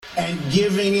and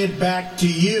giving it back to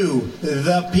you,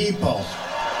 the people.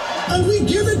 And we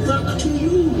give it back to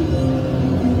you,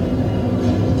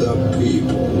 the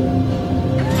people.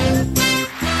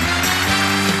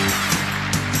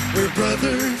 We're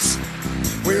brothers,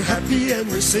 we're happy and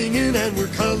we're singing and we're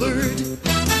colored.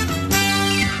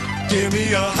 Give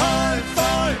me a high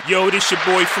five. Yo, this your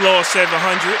boy Flaw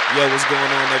 700. Yo, what's going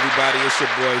on, everybody? It's your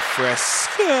boy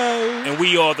Fresco. And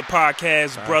we are the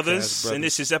Podcast Brothers. And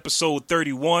this is episode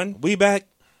 31. We back.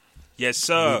 Yes,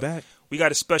 sir. We back. We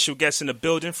got a special guest in the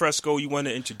building. Fresco, you want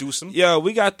to introduce him? Yo,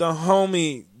 we got the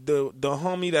homie, the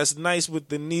homie that's nice with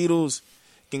the needles,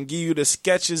 can give you the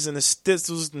sketches and the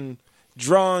stencils and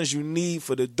drawings you need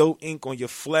for the dope ink on your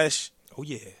flesh. Oh,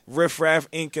 yeah. Riff Raff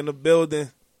Ink in the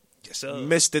building. Yes, sir.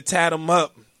 Mr. Tat 'em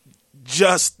Up.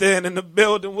 Justin in the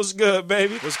building. What's good,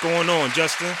 baby? What's going on,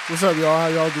 Justin? What's up, y'all? How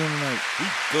y'all doing tonight? We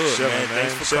good, Chilling, man.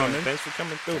 Thanks for Chilling. coming. Thanks for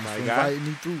coming through, my For guy. inviting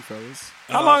me through, fellas.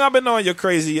 How long I been on your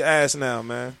crazy ass now,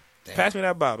 man? Damn. Pass me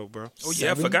that bottle, bro. Oh,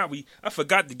 yeah, I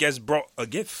forgot the guest brought a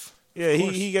gift. Yeah,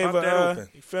 he gave Pop that open.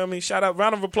 you feel me? Shout out,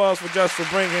 round of applause for Just for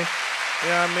bringing, you know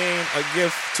what I mean, a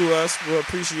gift to us. We'll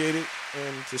appreciate it.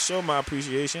 And to show my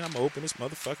appreciation, I'm going to open this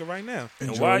motherfucker right now.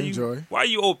 And while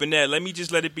you open that,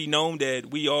 let it be known that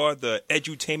we are the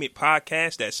edutainment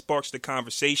podcast that sparks the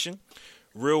conversation.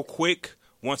 Real quick,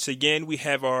 once again, we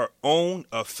have our own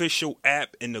official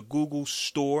app in the Google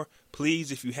Store. Please,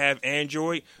 if you have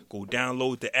Android, go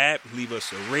download the app, leave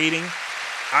us a rating.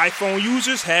 iPhone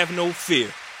users, have no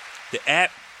fear. The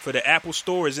app for the Apple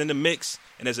Store is in the mix,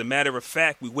 and as a matter of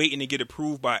fact, we're waiting to get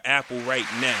approved by Apple right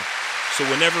now. So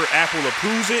whenever Apple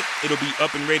approves it, it'll be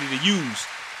up and ready to use.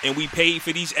 And we paid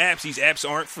for these apps. These apps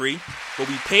aren't free, but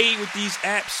we paid with these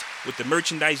apps with the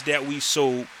merchandise that we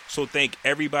sold. So thank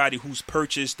everybody who's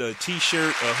purchased a t-shirt,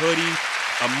 a hoodie,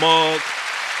 a mug.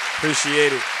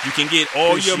 Appreciate it. You can get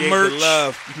all Appreciate your merch. the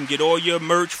love. You can get all your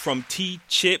merch from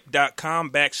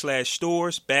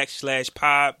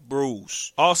tchip.com/stores/pod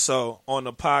brews. Also, on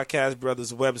the Podcast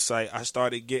Brothers website, I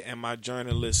started getting my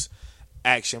journalist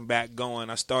action back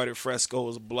going. I started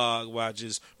Fresco's blog where I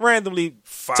just randomly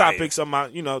topics of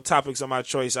my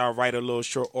choice. I'll write a little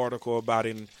short article about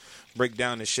it and break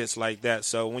down the shits like that.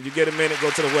 So when you get a minute,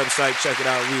 go to the website, check it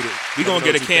out, read it. We're going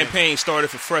to get a campaign started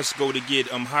for Fresco to get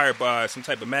hired by some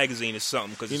type of magazine or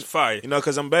something because it's fire. You know,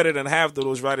 because I'm better than half of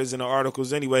those writers in the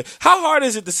articles anyway. How hard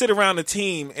is it to sit around the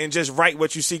team and just write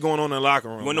what you see going on in the locker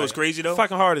room? You want to know what's crazy, though? How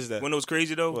fucking hard is that? You want to know what's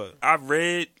crazy, though? What? I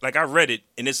read it,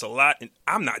 and it's a lot, and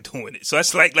I'm not doing it. So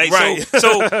that's like right.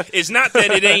 so it's not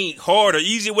that it ain't hard or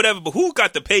easy or whatever, but who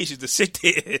got the patience to sit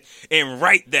there and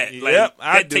write that? Like, Yep,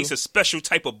 that takes a special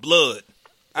type of blood.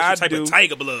 Type of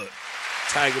tiger blood.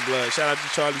 Tiger blood. Shout out to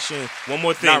Charlie Sheen. One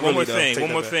more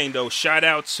thing, though. Shout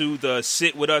out to the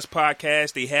Sit With Us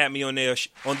podcast. They had me on their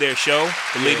show.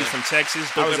 The ladies from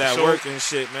Texas. I was episode. at work and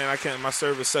shit, man. I can't. My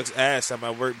service sucks ass at my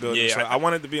work building. Yeah, so I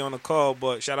wanted to be on the call,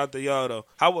 but shout out to y'all though.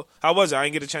 How was it? I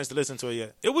didn't get a chance to listen to it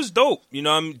yet. It was dope. You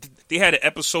know, they had an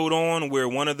episode on where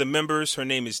one of the members, her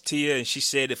name is Tia, and she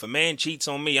said, if a man cheats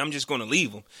on me, I'm just going to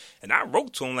leave him. And I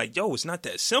wrote to him like, yo, it's not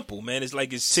that simple, man. It's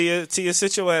like it's Tia,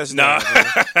 sit your ass nah,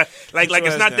 down. like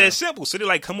it's not that simple. So they're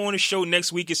like, come on the show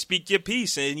next week and speak your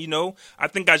piece. And you know, I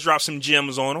think I dropped some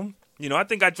gems on them.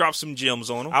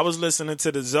 I was listening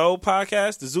to the Zoe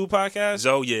podcast, the Zoo podcast.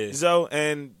 Zoe,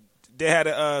 and they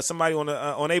had somebody on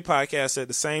a podcast said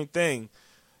the same thing.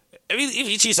 If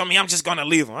he cheats on me, I'm just gonna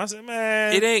leave him. I said,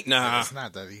 man, it ain't It's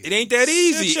not that easy. It ain't that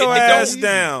easy. Sit your ass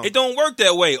down. It don't work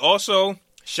that way. Also,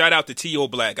 shout out to T.O.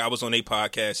 Black. I was on a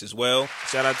podcast as well.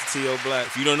 Shout out to T.O. Black.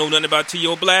 If you don't know nothing about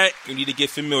T.O. Black, you need to get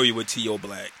familiar with T.O.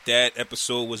 Black. That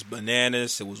episode was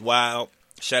bananas. It was wild.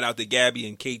 Shout out to Gabby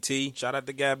and KT. Shout out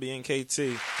to Gabby and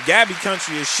KT. Gabby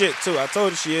country is shit, too. I told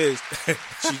her she is.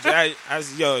 I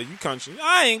said, yo, you country.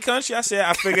 I ain't country. I said, when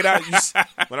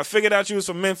I figured out you was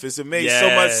from Memphis, it made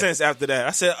so much sense after that.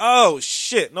 I said, oh,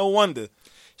 shit, no wonder.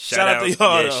 Shout out to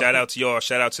y'all. Yeah, shout out to y'all.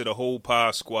 Shout out to the whole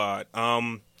pod squad.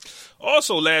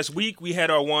 Also, last week, we had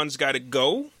our Ones Gotta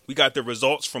Go. We got the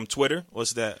results from Twitter.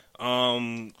 What's that?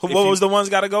 What was the Ones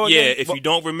Gotta Go again? Yeah, if you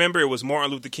don't remember, it was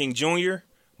Martin Luther King Jr.,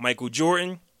 Michael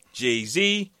Jordan,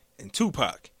 Jay-Z, and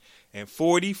Tupac. And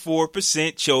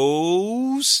 44%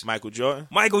 chose Michael Jordan.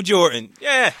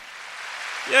 Yeah.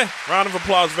 Round of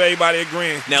applause for everybody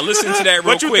agreeing. Now listen to that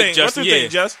real quick, Justin. What you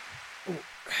think, Just?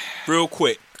 Real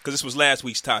quick, because this was last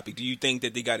week's topic. Do you think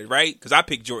that they got it right? Because I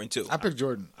picked Jordan, too. I picked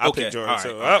Jordan. I picked Jordan,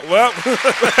 right. too. Well,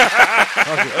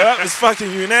 it's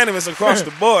fucking unanimous across the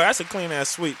board. That's a clean-ass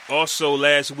sweep. Also,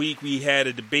 last week, we had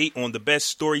a debate on the best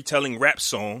storytelling rap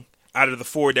song. Out of the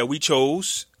 4 that we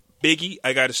chose, Biggie,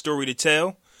 I Got a Story to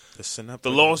Tell. The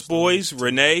Lost Boys,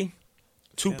 Renee,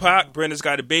 Tupac, Brenda's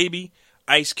Got a Baby.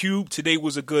 Ice Cube, Today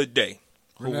Was a Good Day.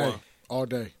 Renee, all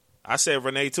day. I said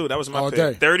Renee too. That was my All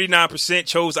pick. day. 39%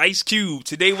 chose Ice Cube,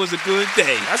 Today Was a Good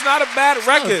Day. That's not a bad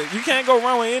record. You can't go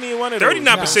wrong with any one of those.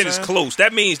 39% is close.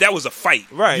 That means that was a fight.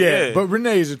 Right, yeah. But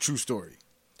Renee is a true story.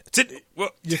 Well,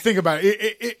 You think about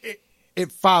it.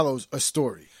 It follows a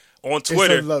story. on It's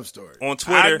Twitter, a love story. on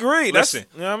Twitter, I agree. That's- Listen,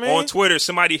 you know what I mean? on Twitter,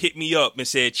 somebody hit me up and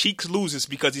said Cheeks loses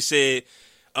because he said,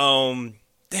 damn,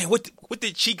 what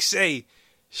did Cheeks say?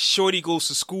 Shorty goes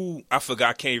to school. I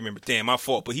forgot. I can't remember. Damn, my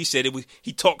fault. But he said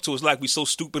he talked to us like we so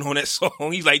stupid on that song.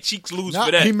 He's like, Cheeks lose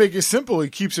for that. He make it simple. He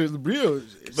keeps it real.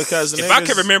 Because If I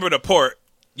could remember the part,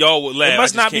 y'all would laugh. it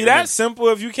must I just not be can't that remember. simple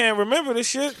if you can't remember this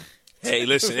shit. Hey,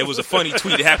 listen, it was a funny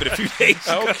tweet that happened a few days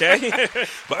ago. Okay.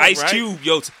 But Ice All right. Cube,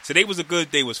 yo, Today Was a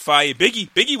Good Day was fire.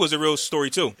 Biggie was a real story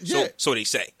too. Yeah. So they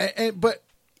say. But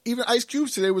even Ice Cube,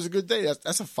 Today Was a Good Day.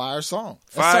 That's a fire song.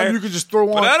 That's Fire. something you could just throw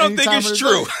on. But I don't any think time it's of the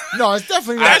true. day. No, it's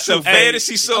definitely not. That's a true.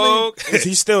 fantasy song.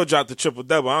 He still dropped the triple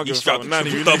double. I don't He give a fuck dropped what the none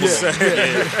of you triple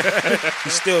niggas double. say. He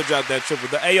still dropped that triple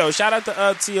double. Hey, yo, shout out to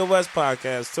TOS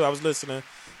podcast too. I was listening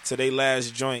to their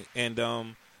last joint, and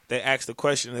they asked the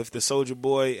question: if the Soulja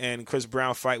Boy and Chris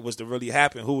Brown fight was to really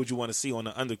happen, who would you want to see on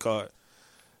the undercard?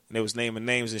 And they was naming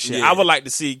names and shit. Yeah. I would like to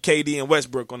see KD and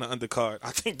Westbrook on the undercard.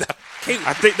 I think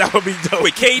that would be dope.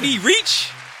 With KD reach,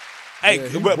 Hey, Yeah,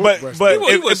 he but whooped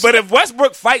Westbrook. if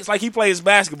Westbrook fights like he plays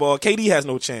basketball, KD has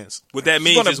no chance. what that He's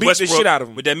means gonna is beat Westbrook. the shit out of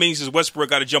him. What that means is Westbrook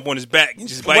got to jump on his back and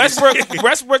just bite his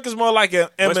Westbrook is more like an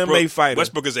MMA fighter.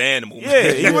 Westbrook is an animal.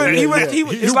 Yeah, he would.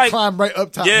 It's like climb right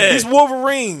up top. Yeah. he's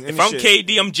Wolverine. If I'm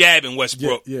KD, I'm jabbing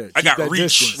Westbrook. Yeah, I keep got that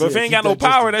reach. distance. but if he Yeah, ain't got keep no that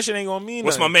power, distance. that shit ain't gonna mean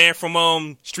What's my nothing. man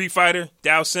from Street Fighter,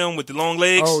 Dao Sim with the long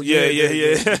legs? Oh Yeah.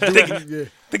 yeah.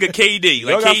 Think of KD.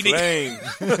 Y'all Like got KD.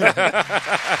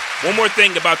 flame. One more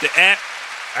thing about the app.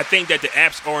 I think that the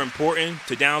apps are important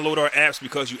to download our apps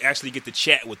because you actually get to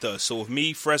chat with us. So if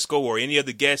me, Fresco, or any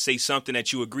other guest say something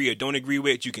that you agree or don't agree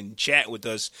with, you can chat with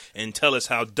us and tell us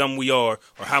how dumb we are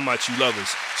or how much you love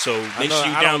us. So make sure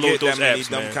you I don't download get those that many apps,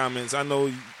 dumb man. comments. I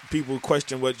know people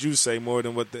question what you say more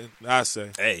than what I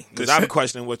say. Hey, Because listen. I'm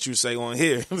questioning what you say on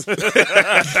here. Like,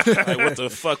 what the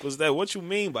fuck was that? What you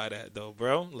mean by that, though,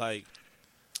 bro? Like,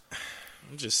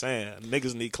 I'm just saying,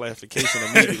 niggas need clarification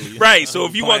immediately. Right, so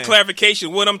if you want Playing.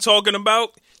 clarification what I'm talking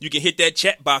about, you can hit that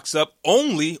chat box up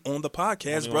only on the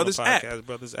Podcast Only Brothers on the app. Podcast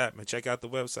Brothers app, and check out the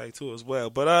website too as well.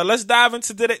 But let's dive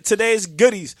into today's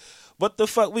goodies. What the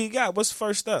fuck we got? What's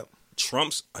first up?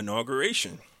 Trump's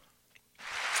inauguration.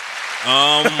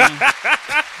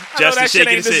 Justin that shit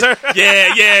shaking ain't his head. deserved.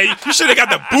 Yeah, you should have got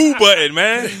the boo button,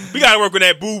 man. We gotta work on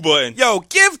that boo button. Yo,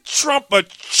 give Trump a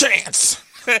chance.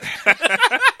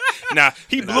 Nah,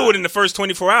 he blew it in the first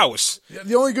 24 hours.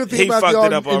 The only good He thing about fucked it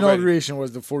the up already. inauguration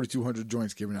was the 4,200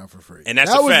 joints given out for free. And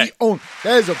that's that a was fact.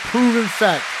 That is a proven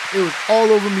fact. It was all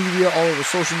over media, all over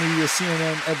social media,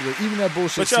 CNN, everywhere. Even that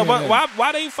bullshit But yo, CNN.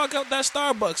 why they fuck up that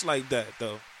Starbucks like that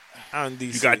though? On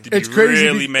DC. You got to be It's crazy.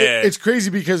 really mad. It's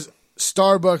crazy because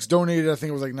Starbucks donated, I think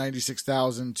it was like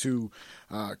 $96,000 to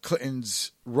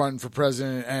Clinton's run for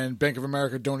president, and Bank of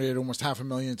America donated almost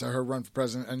 $500,000 to her run for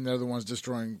president, and they're the ones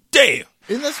destroying. Damn.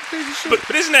 Isn't that some crazy shit?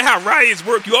 But isn't that how riots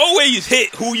work? You always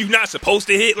hit who you not supposed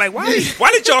to hit. Like, why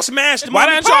did y'all smash the Why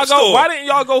mom and didn't y'all pop go? store? Why didn't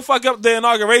y'all go fuck up the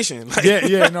inauguration?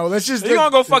 Like, no, let's just you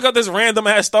gonna go fuck up this random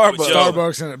ass Starbucks? But yo,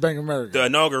 Starbucks and Bank of America. The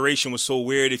inauguration was so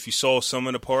weird. If you saw some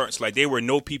of the parts, like there were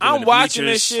no people in I'm the watching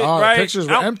bleachers. this shit, Oh, the right? pictures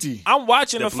were I'm, empty. I'm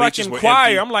watching The the bleachers fucking were choir.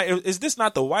 empty. I'm like, is this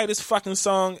not the whitest fucking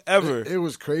song ever? It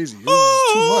was crazy. It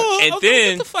was too much. And I was like,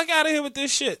 then- get the fuck out of here with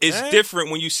this shit. It's man.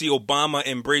 different when you see Obama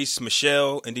embrace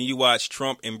Michelle, and then you watch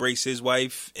Trump embrace his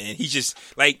wife, and he just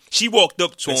like she walked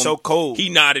up to him. It's so cold. He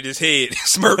nodded his head,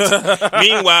 smirked.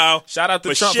 Meanwhile, Shout out to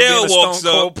Michelle Trump for being a walks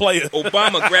stone cold up. player.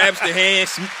 Obama grabs the hand,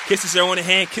 kisses her on the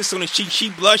hand, kiss on the cheek. She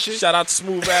blushes. Shout out to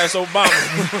smooth ass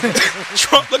Obama.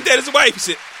 Trump looked at his wife. He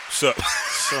said, "What's up?"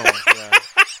 Oh my God.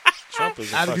 Trump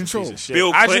is a Out of fucking control. piece of shit.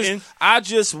 Bill Clinton. I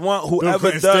just want whoever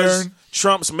Clinton does Stern.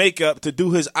 Trump's makeup to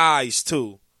do his eyes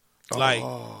too. Like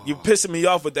you pissing me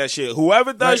off with that shit.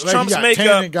 Whoever does Like he Trump's got makeup,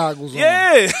 tanning goggles on.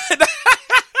 yeah,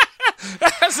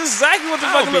 that's exactly what the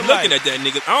I fuck don't it be look looking like. at that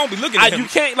nigga. I don't be looking at him. You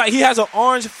can't like he has an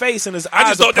orange face and his eyes I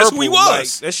just thought are that's who he purple. Like,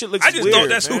 was. that shit looks I just weird, thought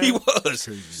that's man. who he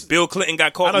was. Bill Clinton got I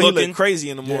caught know he looking. looked crazy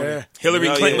in the morning. Yeah. Hillary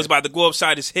Hell Clinton yeah. was about to go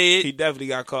upside his head. He definitely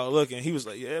got caught looking. He was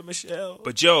like, "Yeah, Michelle."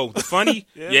 But Joe, the funny,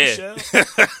 Yeah, yeah. Michelle.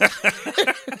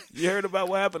 You heard about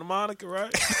what happened to Monica,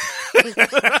 right?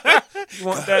 You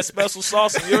want that special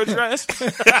sauce in your dress?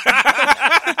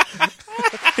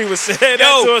 He was saying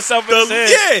that to himself in his head.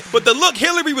 Yeah, but the look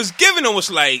Hillary was giving him was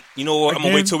like, you know what, I'm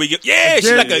going to wait till we get... Yeah,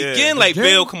 she's like, again, like,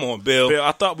 Bill, come on, Bill. Bill,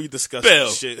 I thought we discussed Bill,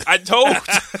 this shit. I told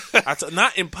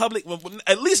not in public,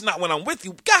 at least not when I'm with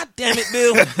you. God damn it,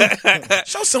 Bill.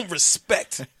 Show some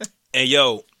respect.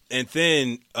 And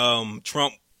then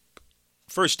Trump,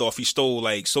 first off, he stole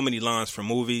like so many lines from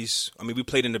movies. I mean, we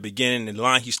played in the beginning, the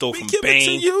line he stole from give Bane. It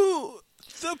to you,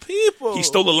 the people. He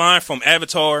stole a line from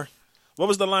Avatar. What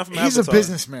was the line from He's Avatar? a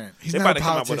businessman. He's not a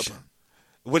politician.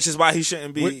 Which is why he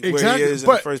shouldn't be Exactly. where he is in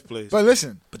the first place. But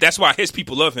listen. But that's why his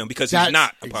people love him, because he's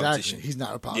not a politician. Exactly. He's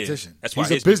not a politician. Yeah, that's why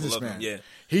he's his a people love businessman. him.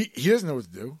 Yeah. He doesn't know what to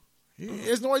do. He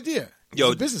has no idea. He's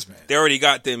a businessman. They already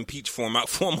got the impeach form out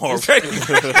for him already.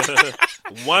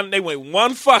 They went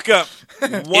one fuck up.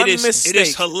 One mistake. It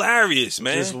is hilarious,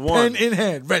 man. Just one. Pen in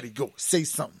hand, ready, go, say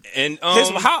something. And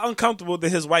how uncomfortable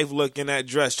did his wife look in that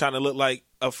dress, trying to look like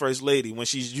a first lady when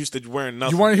she's used to wearing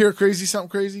nothing? You want to hear something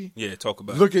crazy? Yeah, talk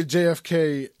about Look at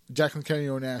JFK, Jacqueline Kennedy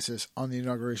Onassis on the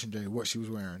inauguration day, what she was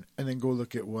wearing, and then go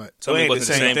look at what. Tell me it wasn't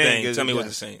the same thing. Tell me it Yes.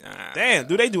 wasn't the same. Damn,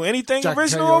 do they do anything Jacqueline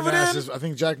original Kennedy over there? Onassis, I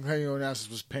think Jacqueline Kennedy Onassis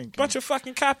was pink. Bunch of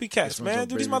fucking copycats, This one's man. a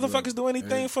Do these baby motherfuckers blue. do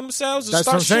anything for themselves? Or That's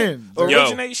start what I'm saying. Shit,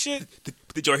 originate shit?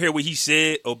 Did y'all hear what he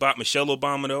said about Michelle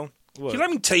Obama, though? What? Let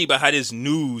me tell you about how this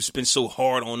news been so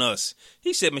hard on us.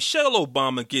 He said Michelle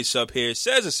Obama gets up here,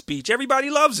 says a speech, everybody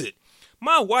loves it.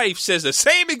 My wife says the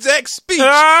same exact speech.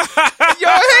 Y'all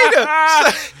hate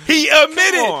her. He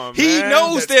admitted he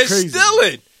knows they're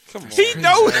stealing. Come on, he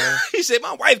knows. He said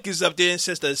my wife gets up there and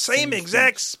says the same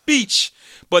exact speech.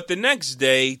 But the next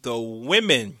day, the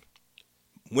women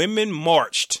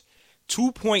marched.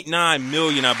 2.9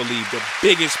 million, I believe, the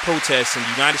biggest protest in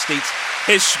United States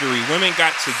history. Women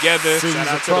got together. Shout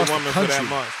out to the woman for that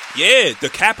march. Yeah, the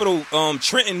capital,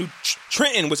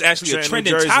 Trenton was actually a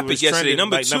trending topic yesterday.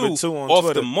 Number two on off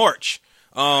Twitter. the march.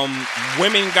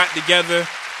 Women got together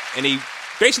and they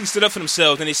basically stood up for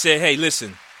themselves and they said, hey,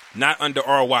 listen, not under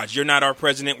our watch. You're not our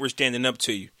president. We're standing up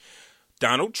to you.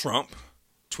 Donald Trump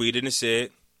tweeted and said,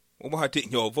 well, why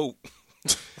didn't y'all vote?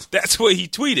 That's what he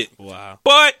tweeted. Wow.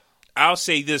 But I'll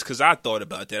say this because I thought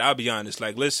about that. I'll be honest.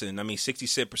 Like, listen, I mean,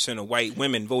 67% of white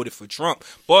women voted for Trump.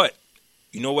 But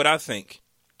you know what I think?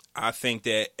 I think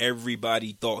that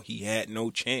everybody thought he had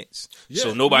no chance. Yeah.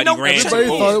 So nobody ran to Everybody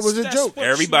vote. thought it was a joke.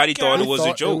 Everybody thought it was a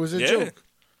Thought joke. it was a Yeah. joke.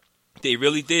 They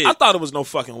really did. I thought it was no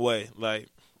fucking way. Like,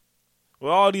 with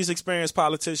all these experienced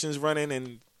politicians running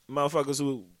and motherfuckers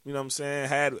who, you know what I'm saying,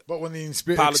 had But when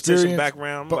the politician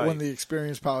background. But like, when the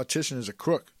experienced politician is a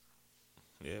crook.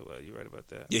 yeah, well, you're right about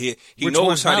that. Yeah, he Which knows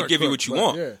one's how not to a give you crook, what you but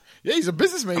want. Yeah, he's a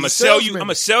businessman. I'm He's gonna a sell you. salesman. I'm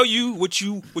gonna sell you what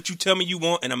you tell me you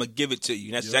want, and I'm gonna give it to you.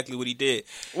 And that's exactly what he did.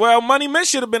 Well, Money Mitch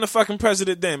should have been a fucking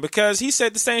president then because he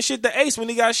said the same shit to Ace when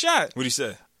he got shot. What he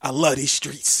say? I love these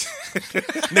streets.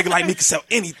 Nigga like me can sell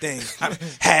anything.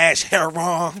 Hash,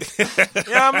 heroin. You know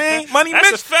what I mean? Money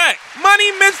That's Mitch. a fact.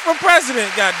 Money Mitch for president,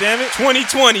 goddammit.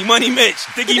 2020, Money Mitch.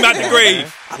 Dig him out the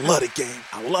grave. I love the game.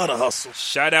 I love the hustle.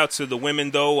 Shout out to the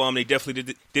women, though. They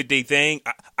definitely did their thing.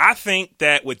 I think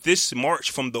that with this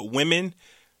march from the women,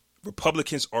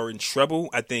 Republicans are in trouble.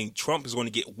 I think Trump is going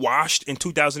to get washed in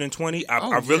 2020.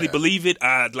 I really believe it.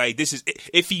 This is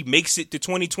if he makes it to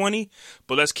 2020.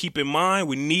 But let's keep in mind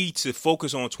we need to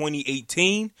focus on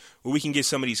 2018, where we can get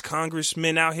some of these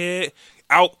congressmen out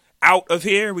of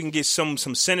here. We can get some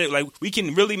Senate. Like, we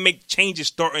can really make changes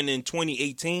starting in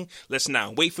 2018. Let's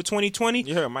not wait for 2020.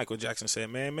 You heard Michael Jackson say,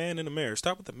 man in the mirror.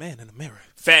 Start with the man in the mirror.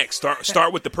 Facts.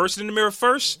 Start with the person in the mirror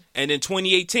first, and then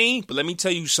 2018. But let me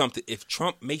tell you something. If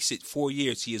Trump makes it 4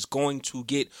 years, he is going to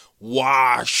get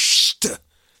washed.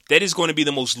 That is going to be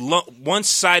the most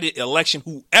one-sided election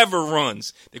whoever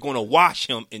runs. They're going to wash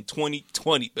him in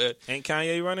 2020. But Ain't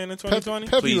Kanye running in 2020?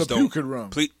 Pepe please Le don't. Pew could run.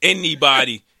 Please,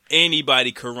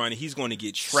 anybody could run it. He's going to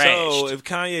get trashed. So if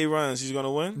Kanye runs, he's going to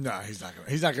win? No, he's not gonna.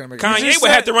 He's not gonna make. Kanye it.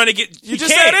 would have to run again. You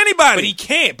just said anybody. But he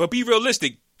can't. But be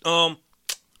realistic. What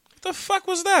the fuck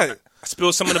was that? I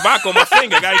spilled some of the vodka on my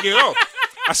finger. I gotta get it off.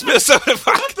 I spilled some of the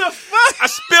vodka. What the fuck? I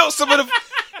spilled some of the.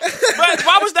 But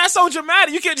why was that so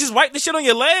dramatic? You can't just wipe the shit on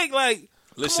your leg? Like,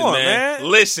 Listen, come on, man.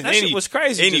 Listen. That shit was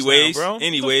crazy. Anyways, just now, bro.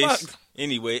 anyways. What the fuck?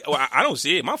 Anyway, I don't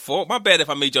see it. My fault. My bad if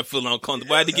I made y'all feel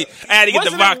uncomfortable. I had to get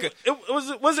the vodka.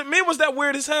 Was it me? Was that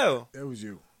weird as hell? It was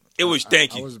you. It was.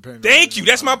 Thank I you. wasn't paying Thank attention. you.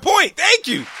 That's my point. Thank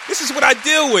you. This is what I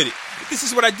deal with.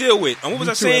 And what was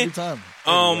I saying? Every time.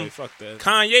 Anyway, fuck that.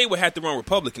 Kanye would have to run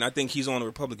Republican. I think he's on the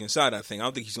Republican side. I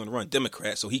don't think he's going to run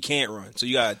Democrat, so he can't run. So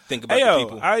you got to think about the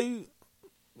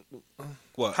people.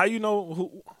 What? How you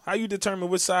know how you determine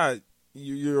which side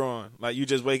you're on? Like, you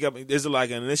just wake up. Is it like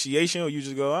an initiation, or you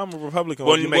just go, I'm a Republican?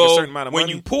 Or you make a certain amount of money?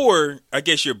 When you pour, I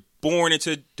guess you're born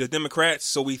into the Democrats,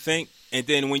 so we think, and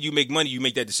then when you make money, you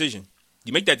make that decision.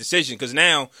 You make that decision because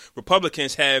now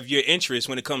Republicans have your interest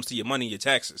when it comes to your money and your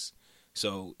taxes.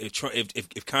 So if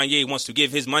Kanye wants to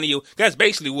give his money, that's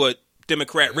basically what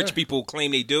Democrat rich people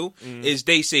claim they do, is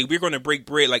they say we're going to break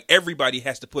bread, like everybody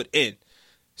has to put in.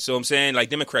 So I'm saying, like,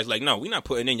 Democrats, like, no, we're not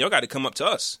putting in. Y'all got to come up to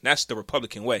us. That's the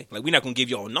Republican way. Like, we're not going to give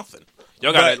y'all nothing.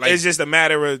 Y'all got to, like, it's just a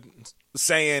matter of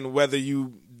saying whether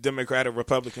you Democrat or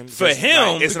Republican. For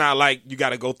him, like, it's not like you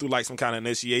got to go through like some kind of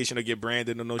initiation or get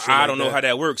branded or no shit. I don't know how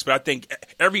that works, but I think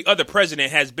every other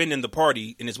president has been in the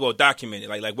party and is well documented.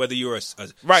 Like whether you're a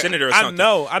senator or something. I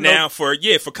know. Now for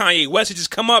Kanye West to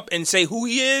just come up and say who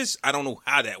he is, I don't know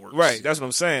how that works. Right, that's what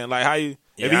I'm saying. Like how you.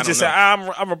 If he just said,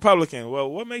 I'm Republican,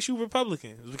 well, what makes you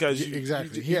Republican? Because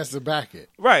exactly, he has to back it.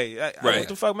 Right. What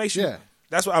the fuck makes you? Yeah.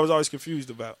 That's what I was always confused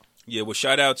about. Yeah, well,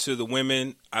 shout out to the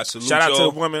women. I salute Shout out y'all.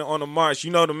 to the women on the march.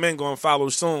 You know the men going to follow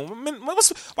soon. Why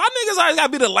niggas always got to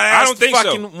be the last I don't think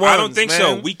fucking so. ones, I don't think man.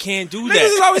 so. We can't do that.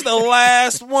 Niggas is always the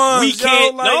last ones. We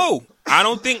can't. Like, no. I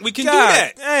don't think we can do God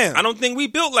that. damn. I don't think we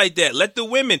built like that. Let the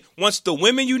women. Once the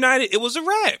women united, it was a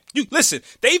wrap. You listen.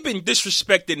 They've been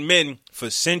disrespecting men for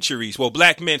centuries. Well,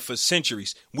 black men for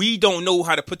centuries. We don't know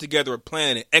how to put together a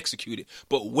plan and execute it.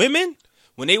 But women,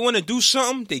 when they want to do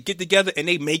something, they get together and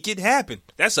they make it happen.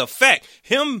 That's a fact.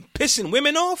 Him pissing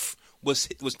women off was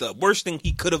the worst thing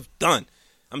he could have done.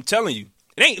 I'm telling you.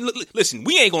 It ain't. Listen,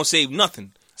 we ain't gonna save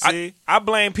nothing. See, I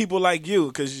blame people like you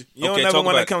because you don't never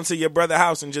want to come to your brother's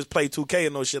house and just play 2K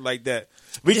and no shit like that.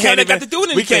 We can't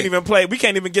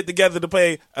even get together to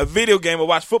play a video game or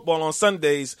watch football on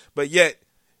Sundays, but yet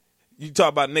you talk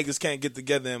about niggas can't get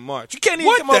together in March. You can't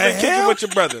even come over and kick it with your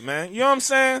brother, man. You know what I'm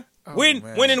saying? Oh, when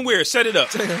and where? Set it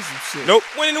up. Nope.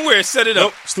 When and where? Set it up.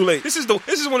 Nope. It's too late. This is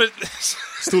one of.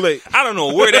 It's too late. I don't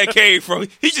know where that came from.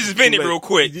 He just vented real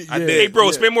quick. Yeah, hey,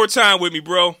 bro, spend more time with me,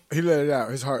 bro. He let it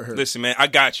out. His heart hurt. Listen, man, I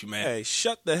got you, man. Hey,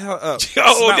 shut the hell up. It's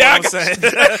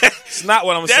not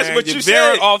what I'm saying. That's what you're you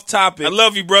very said. off topic. I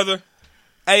love you, brother.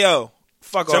 Hey, yo.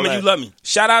 Fuck all Tell me that. you love me.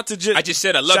 Shout out to I just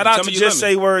said I love you. Shout out Tell to me you Just love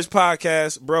me. Say Words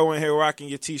podcast. Bro in here rocking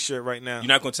your t-shirt right now. You're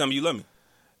not going to tell me you love me.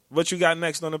 What you got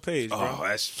next on the page, bro? Oh,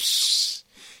 that's...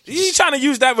 You trying to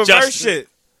use that reverse shit.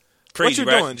 Crazy,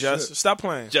 what you right? doing, Just? Stop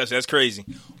playing. Just, that's crazy.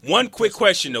 One quick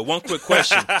question, though. One quick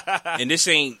question. And this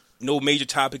ain't no major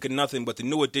topic or nothing, but the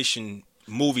New Edition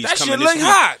movies that coming shit this look week.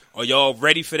 hot. Are y'all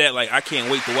ready for that? Like, I can't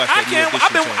wait to watch that New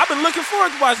Edition. I've been looking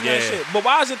forward to watching that shit. But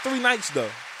why is it 3 nights, though?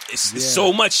 It's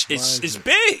so much. It's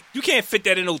big. You can't fit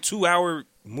that in no 2-hour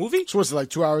movie. So what's it, like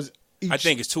 2 hours each? I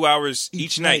think it's 2 hours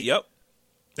each night. Yep.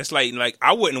 That's like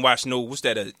I wouldn't watch what's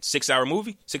that, a 6-hour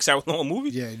movie? 6 hour long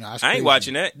movie? Yeah, no, I ain't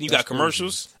watching that. You got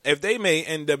commercials. Crazy. If they made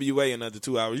NWA another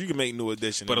 2 hours, you can make New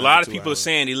Edition. But a lot of people are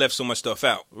saying they left so much stuff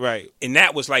out. Right. And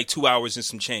that was like 2 hours and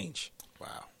some change. Wow.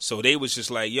 So they was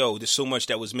just like, yo, there's so much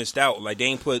that was missed out. Like they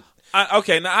ain't put.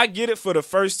 Okay, now I get it for the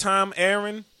first time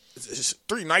airing. It's a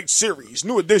 3-night series,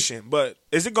 New Edition. But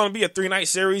is it going to be a 3-night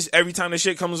series every time the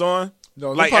shit comes on?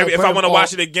 No, like if I want to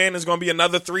watch it again, it's going to be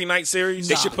another 3-night series.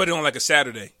 They should put it on like a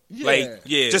Saturday. Yeah.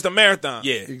 Just a marathon.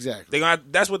 Yeah, exactly.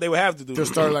 That's what they would have to do. They'll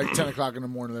start like 10 o'clock in the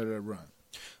morning, let it run.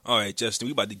 All right, Justin,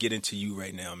 we about to get into you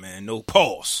right now, man. No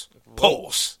pause.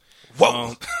 Pause.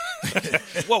 Whoa.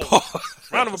 Whoa.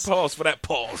 Round of applause for that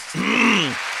pause.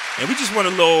 And we just want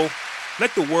to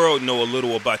let the world know a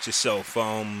little about yourself.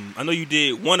 I know you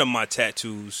did one of my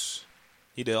tattoos.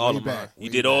 He did all of mine. You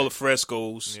did all the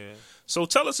frescoes. Yeah. So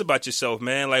tell us about yourself,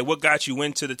 man. Like, what got you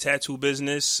into the tattoo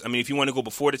business? I mean, if you want to go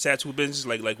before the tattoo business,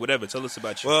 like whatever. Tell us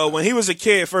about you. Well, when he was a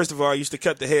kid, first of all, I used to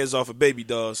cut the heads off of baby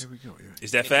dolls. Here we go. Yeah.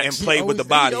 Is that fact? And play with the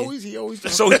body. He always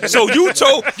So you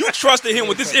trusted him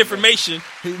with this information.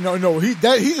 He's a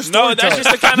storyteller. No, that's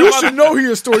just the kind of you should know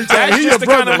he's a storyteller. That's He's just a the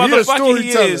brother. kind of He a motherfucker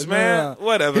he storyteller, is, man.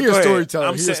 Whatever. He Go a ahead. storyteller.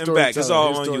 I'm sitting back. It's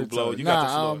all on you, Blow. You got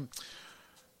the floor.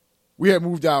 We had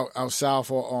moved out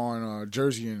south on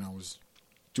Jersey, and I was.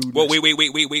 Well,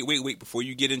 wait. Before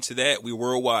you get into that, we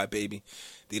worldwide, baby.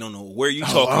 They don't know where you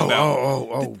talking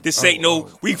about. This ain't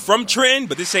we from Trenton,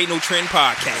 but this ain't no Trenton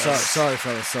podcast. Sorry,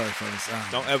 fellas.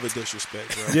 Don't ever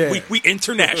disrespect, bro. Yeah. We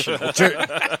international.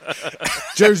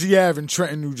 Jersey Ave in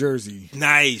Trenton, New Jersey.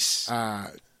 Nice.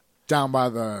 Down by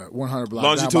the 100 block.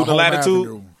 Longitude and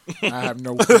latitude? I have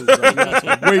no clue.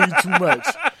 Way too much.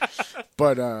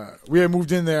 But we had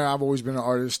moved in there. I've always been an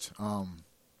artist.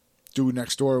 Dude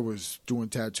next door was doing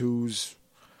tattoos.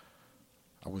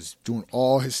 I was doing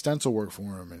all his stencil work for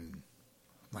him, and I'm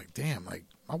like, damn, like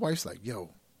my wife's like, yo,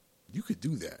 you could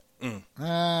do that. You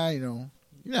know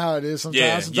how it is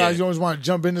sometimes. Sometimes you always want to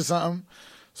jump into something.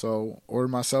 So ordered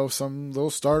myself some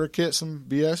little starter kit, some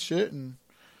BS shit, and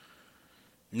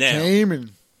came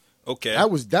and Okay. That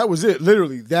was it.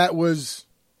 Literally, that was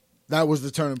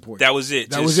the turning point. That was it.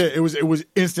 That was it. It was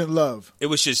instant love. It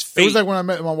was just fate. It was like when I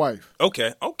met my wife.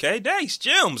 Okay. Nice.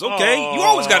 Gems. Okay. Aww. You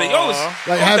always got to,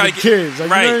 like having kids. Like,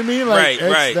 right. You know what I mean? Like,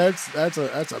 right. That's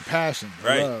a passion.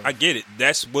 Right. Love. I get it.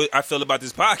 That's what I feel about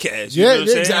this podcast. You know what I'm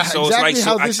saying? Exactly. So it's like,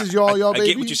 how this is y'all baby. I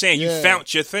get what you're saying. Yeah. You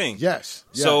found your thing. Yes.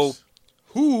 So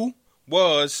who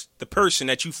was the person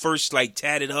that you first like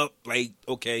tatted up? Like,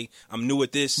 okay, I'm new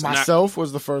at this. Myself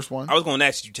was the first one. I was going to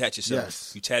ask you tat yourself.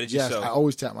 Yes. You tatted yourself. Yes, I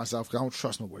always tat myself because I don't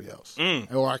trust nobody else.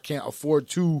 Or I can't afford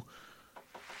to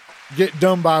get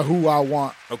done by who I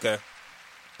want. Okay.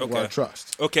 Who I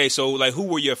trust. Okay, so like who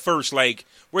were your first, like,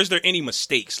 was there any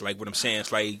mistakes? Like what I'm saying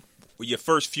is like, were your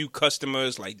first few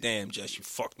customers like, damn, Jess, you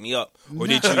fucked me up? Or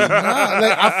did you? Like,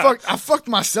 I fucked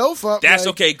myself up. That's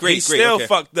like, okay, great. Still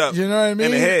fucked up. You know what I mean?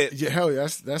 In the head. Yeah, hell yeah,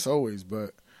 that's always.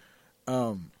 But,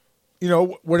 you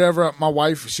know, whatever. My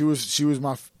wife, she was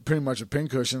my pretty much a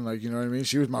pincushion. Like, you know what I mean?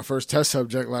 She was my first test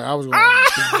subject. Like, I was going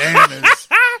bananas.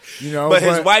 You know, but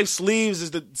his wife's sleeves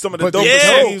is some of the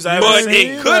dopest sleeves I ever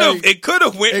seen. But it could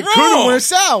have went wrong. It could have went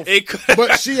south.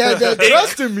 But she had that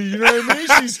trust in me. You know what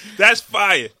I mean? That's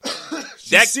fire.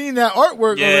 She's seen that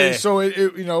artwork already, so it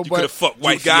you know. You but could have fucked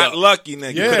wifey got up. Lucky,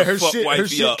 nigga. Yeah,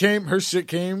 her shit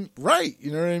came right.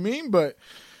 You know what I mean? But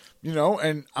you know,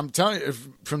 and I'm telling you,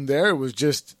 from there it was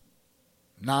just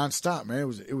nonstop, man.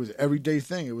 It was an everyday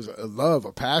thing. It was a love,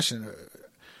 a passion.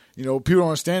 You know, people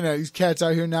don't understand that. These cats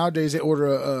out here nowadays, they order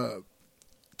a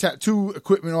tattoo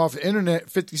equipment off the internet,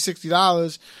 $50,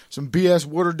 $60, some BS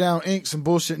watered down ink, some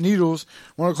bullshit needles.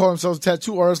 Want to call themselves a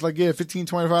tattoo artist? Like, yeah, $15,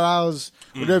 $25,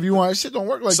 whatever you want. That shit don't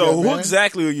work like that. So who man.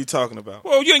 exactly are you talking about?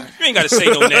 Well, you ain't got to say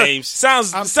no names.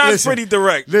 Sounds pretty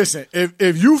direct. Listen,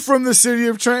 if you from the city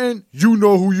of Trenton, you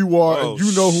know who you are, and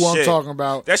you know who I'm talking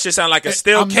about. That shit sound like a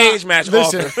steel cage match.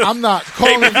 Listen, offer. I'm not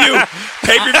calling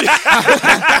pay-per-view.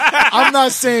 I'm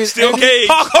not saying steel cage.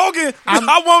 Hulk Hogan.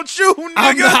 I want you,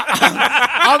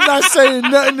 nigga. I'm not saying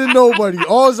nothing to nobody.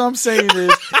 All I'm saying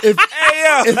is, if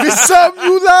it's something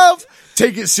you love,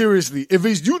 take it seriously. If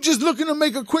it's you just looking to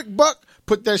make a quick buck,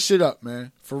 put that shit up,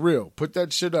 man. For real, put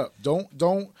that shit up. Don't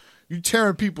you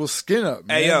tearing people's skin up,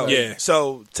 man. Hey yo, yeah.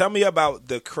 So tell me about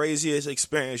the craziest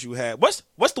experience you had. What's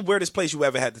the weirdest place you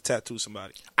ever had to tattoo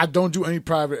somebody? I don't do any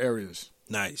private areas.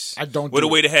 Nice. I don't. What a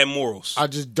way to have morals. I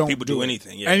just don't. People do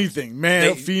anything. Yeah. Anything,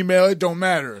 male, female, it don't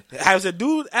matter. Has a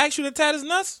dude asked you to tat his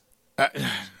nuts?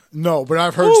 No, but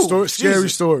I've heard scary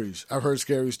stories. I've heard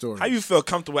scary stories. How you feel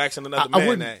comfortable asking another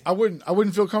man that? I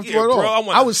wouldn't feel comfortable at all.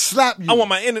 I would slap you. I want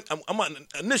my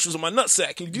initials on my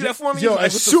nutsack. Can you do that for me? Yo,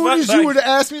 as soon as you would have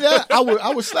asked me that, I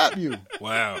would slap you.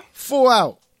 Wow. Full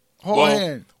out. Whole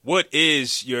hand. What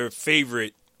is your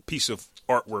favorite piece of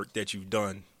artwork that you've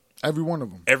done? Every one of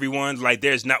them. Everyone? Like,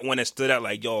 there's not one that stood out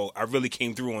like, yo, I really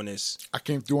came through on this. I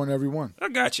came through on every one. I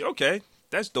got you. Okay.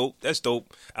 That's dope.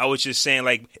 I was just saying,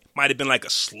 like, might have been like a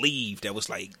sleeve that was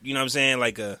like, you know what I'm saying?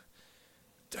 Like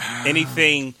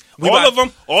anything. All of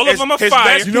them are his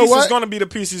fire. Best you know piece what? is going to be the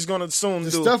piece he's going to soon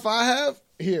the do. stuff I have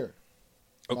here.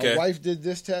 Okay. My wife did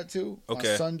this tattoo.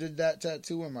 Okay. My son did that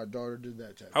tattoo, and my daughter did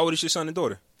that tattoo. How old is your son and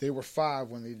daughter? They were 5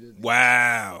 when they did that.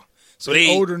 Wow. So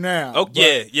They're older now. Oh,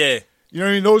 yeah. You know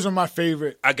what I mean? Those are my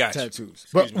favorite tattoos.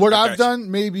 But what I've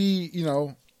done, maybe, you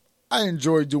know, I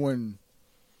enjoy doing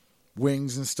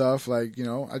wings and stuff. Like, you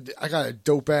know, I got a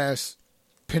dope ass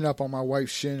pin up on my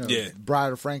wife's shin,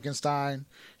 Bride of Frankenstein.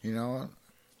 You know,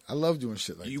 I love doing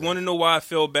shit like that. You want to know why I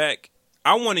fell back?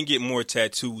 I want to get more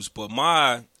tattoos, but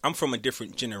I'm from a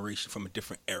different generation, from a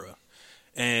different era.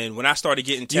 And when I started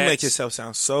getting tats, you make yourself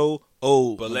sound so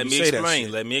old. But let me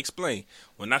explain.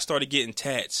 When I started getting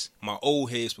tats, my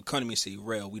old heads would come to me and say,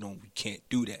 "Rel, we can't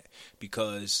do that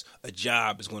because a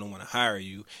job is going to want to hire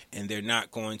you, and they're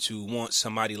not going to want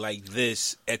somebody like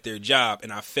this at their job."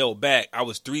 And I fell back. I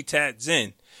was 3 tats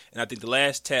in, and I think the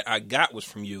last tat I got was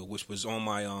from you, which was on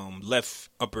my left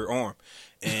upper arm.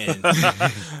 And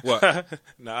what?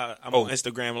 Nah, I'm on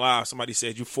Instagram Live. Somebody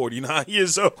said you 49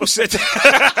 years old. Who said that?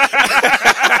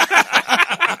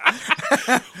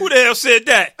 Who the hell said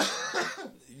that?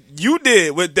 You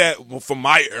did with that for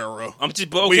my era. I'm just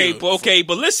but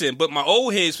listen. But my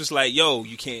old heads was like, "Yo,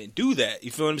 you can't do that." You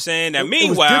feel what I'm saying? Now,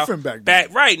 meanwhile, it was different back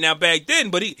then. Back then.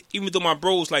 But even though my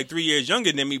bro was like 3 years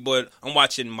younger than me, but I'm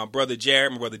watching my brother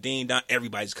Jared, my brother Dean, Don,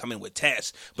 everybody's coming with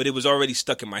tats. But it was already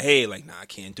stuck in my head. Like, nah, I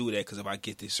can't do that because if I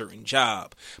get this certain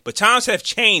job. But times have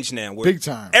changed now. Where big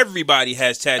time. Everybody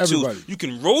has tattoos. Everybody. You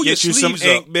can roll your Get you sleeves some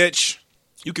ink, up, bitch.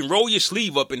 You can roll your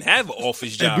sleeve up and have an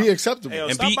office job. And be acceptable. Hey, yo,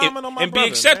 and stop be bombing on my and brother,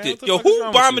 be accepted. man. What the Yo, fuck is who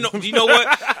wrong bombing? with You know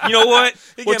what? You know what?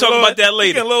 We'll talk about that He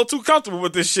later. getting a little too comfortable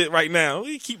with this shit right now.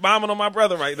 He keep bombing on my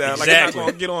brother right now. Like, I'm not Exactly.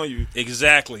 gonna get on you.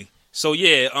 Exactly. So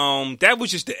yeah, that was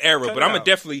just the era. Cut But it I'm out.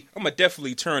 gonna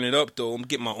definitely turn it up though. I'm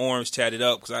getting my arms tatted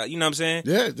up because you know what I'm saying.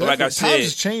 Yeah, But like I times said,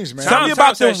 has changed, man. Tell me Times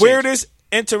about the has changed. weirdest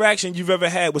interaction you've ever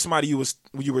had with somebody you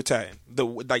were tatting.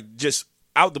 Just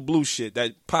out the blue shit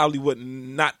that probably would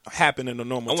not happen in a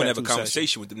normal. I want to have a tattoo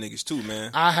conversation with them niggas too,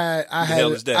 man. I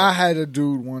hell is that? had a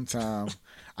dude one time.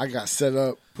 I got set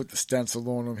up, put the stencil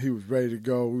on him. He was ready to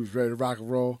go. We was ready to rock and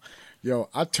roll. Yo,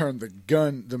 I turned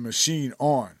the machine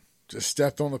on, just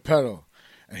stepped on the pedal,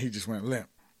 and he just went limp.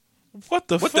 What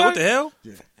the What fuck? what the hell?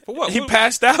 Yeah. For what? He What-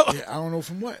 passed out. Yeah, I don't know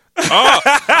from what.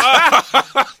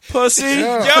 Pussy.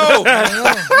 Yeah.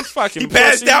 Yo, You fucking he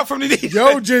passed pussy. out from the knee. Yo,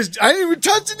 I didn't even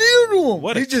touch the needle to him.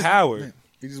 What he a just, coward.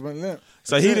 He just went limp.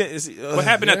 So he didn't. What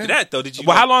happened Yeah. after that though? Did you?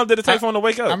 Well, how long did it take for him to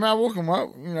wake up? I mean, I woke him up.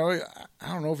 You know, I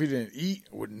don't know if he didn't eat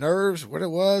with nerves, what it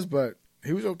was, but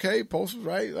he was okay. Pulse was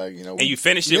right. Like, you know. And you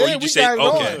finished it, or you we just got said it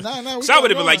going. okay? Nah, we So I got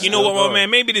would it have been like, going. you know what, Still well, man,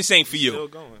 maybe this ain't for Still you.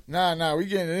 going. Nah, we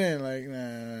getting it in. Like,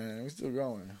 nah, we still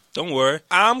going. Don't worry.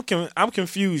 I'm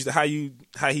confused how he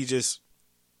just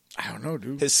I don't know,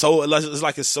 dude. his soul. It's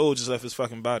like his soul just left his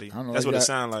fucking body. I don't know, That's he what it got-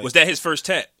 sounded like. Was that his first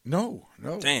tat? No.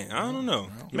 Damn, I don't know.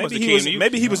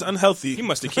 Maybe he was unhealthy. He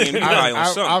must have came to you eye on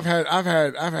something.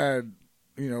 I've had,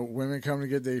 you know, women come to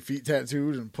get their feet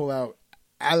tattooed and pull out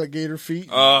alligator feet.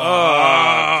 Oh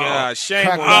God, shame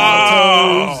Crack on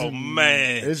my oh toes.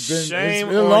 man, It's been shame it's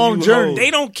been a on long you, journey. hoes. they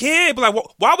don't care. But like,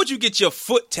 why would you get your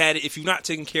foot tatted if you're not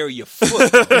taking care of your foot?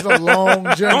 It's a long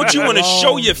journey. Don't you want to Long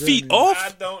show your feet journey. off?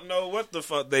 I don't know what the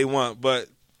fuck they want, but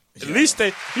at least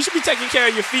you should be taking care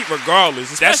of your feet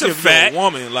regardless. That's Especially a if you're fact. a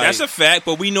woman. Like, That's a fact.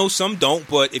 But we know some don't.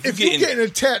 But if If you're you're getting,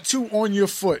 getting a tattoo on your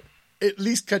foot, at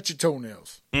least cut your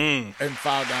toenails Mm. and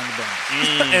file down the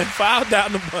bone. and file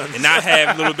down the buns. and not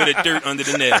have a little bit of dirt under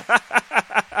the nail.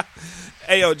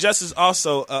 Hey yo, Jess is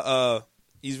also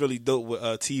he's really dope with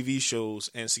TV shows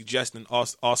and suggesting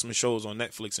awesome shows on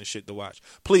Netflix and shit to watch.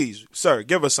 Please, sir,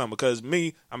 give us some because I'm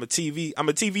a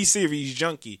TV series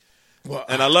junkie, Well,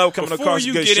 and I love coming Before across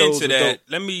you good get shows. into with that, dope.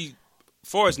 let me. As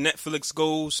far as Netflix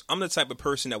goes, I'm the type of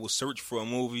person that will search for a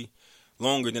movie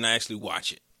longer than I actually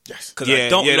watch it. yes. Because Yeah, I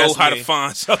don't know that's how me. to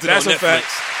find something That's on a Netflix.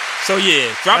 fact. So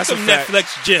yeah, drop That's a some fact.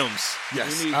 Netflix gems.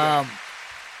 Yes. We need that.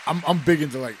 I'm big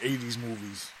into like 80s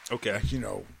movies. Okay. You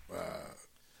know,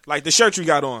 Like the shirt you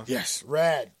got on. yes,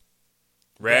 Rad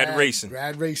Racing.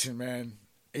 Rad Racing, man.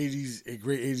 80s, a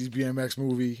great 80s BMX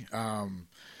movie.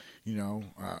 You know,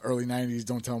 early 90s.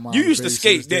 Don't tell mom. You used to Babysitters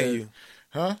skate, Dead. didn't you?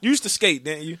 Huh? You used to skate,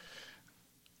 didn't you?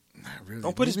 Not really.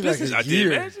 Don't put his Maybe like business a out there, year.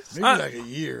 man. Maybe like a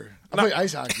year. I play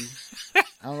ice hockey.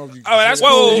 I don't know if you. Oh, that's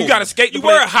consider- cool. You got to skate. To You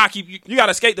play, were a hockey. You got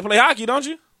to skate to play hockey, don't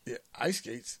you? Yeah, ice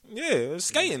skates. Yeah, it was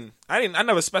skating. I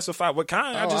never specified what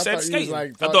kind. I just said thought he was skating.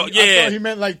 like, I thought, yeah. I thought he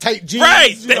meant like tight jeans.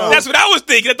 Right. you know. That's what I was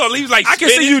thinking. I thought he was like, I can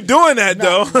see spinning. you doing that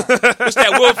though. What's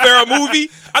that Will Ferrell movie?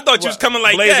 I thought you was coming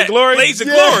like Blaze that. of Glory? Blaze of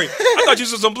Yeah. Glory. I thought you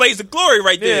was some Blaze of Glory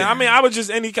right there. Yeah, I mean, I was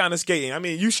just any kind of skating. I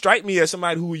mean, you strike me as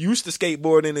somebody who used to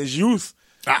skateboard in his youth.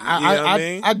 You know what I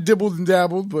mean? I dibbled and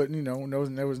dabbled, but you know,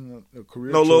 there was no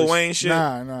career. No choice. Lil Wayne shit?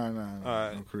 Nah.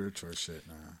 right. No career choice shit.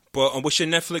 Nah. But what's your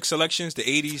Netflix selections? The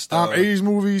 80s? 80s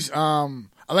movies. I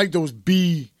like those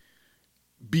B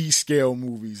scale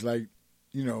movies, like,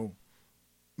 you know,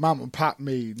 mom and pop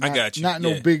made. I Not, got you. Not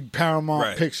Yeah. no big Paramount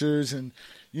Right. pictures, and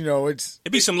you know, it's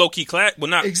It'd be some low-key class. Well,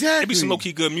 not exactly. It'd be some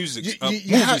low-key good music. You, movies,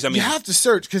 you have to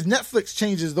search because Netflix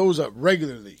changes those up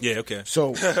regularly. Yeah, okay.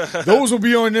 So those will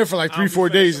be on there for like 3-4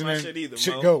 be days, finishing and my then shit either,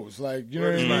 shit Mo. goes. Like, you know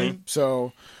what I Word is mean?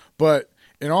 So, but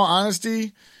in all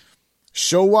honesty,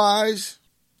 show wise,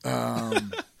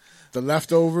 The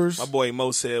Leftovers. My boy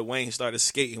Mo said Wayne started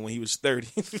skating when he was 30.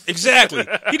 Exactly.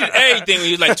 He did everything when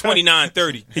he was like 29,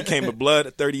 30. He came to blood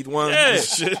at 31. Yeah.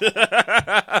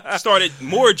 Started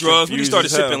more drugs. We Confused started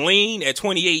as hell. sipping lean at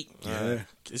 28.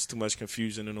 It's too much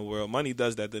confusion in the world. Money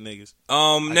does that to niggas.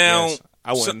 Now, guess.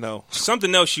 I wouldn't know.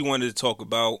 Something else you wanted to talk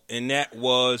about, and that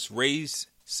was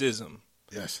racism.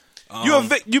 Yes.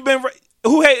 You've been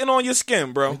who hating on your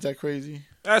skin, bro? Ain't that crazy?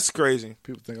 That's crazy.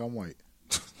 People think I'm white.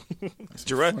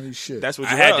 Jarrell, Funny shit. that's what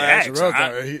I Jarrell had to asked. ask.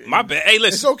 Jarrell, My bad. Hey,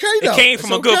 listen. It's okay, though. It came It's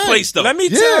from a good okay. place, though. Let me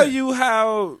Yeah. tell you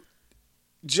how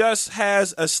Just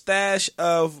has a stash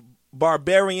of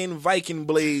barbarian Viking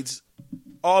blades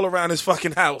all around his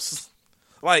fucking house.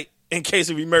 Like, in case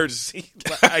of emergency.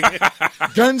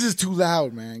 Guns is too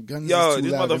loud, man. Guns Yo, is too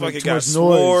this loud. They make motherfucker too got much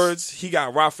swords. He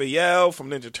got Raphael from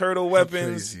Ninja Turtle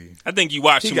weapons. Crazy. I think you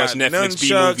watch He too much got Netflix B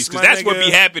nunchucks, movies because my that's what nigga.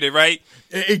 be happening, right?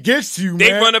 It gets to you,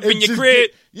 They man. run up It in your just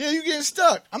crib. yeah, you getting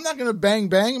stuck. I'm not gonna bang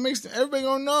bang. It makes everybody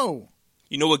gonna know.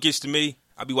 You know what gets to me?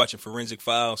 I be watching Forensic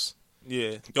Files.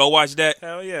 Yeah. Y'all watch that?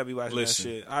 Hell yeah, be watching Listen.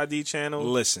 that shit. ID channel.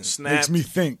 Listen. Snap. Makes me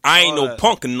think. I ain't all no that.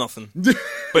 punk or nothing,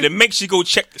 but it makes you go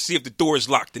check to see if the door is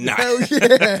locked or not. Hell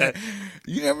yeah.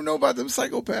 You never know about them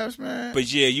psychopaths, man.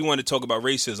 But yeah, you want to talk about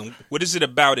racism. What is it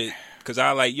about it? Because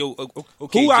I like,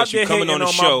 okay, Who out just you there coming hating on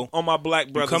the show. on my black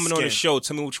You brother's coming on the skin? show.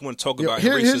 Tell me what you want to talk Yo, about.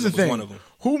 here's Racism the was thing. one of them.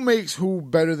 Who makes who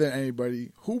better than anybody?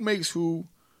 Who makes who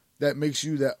that makes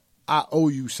you that I owe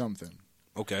you something?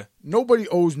 Okay. Nobody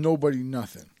owes nobody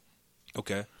nothing.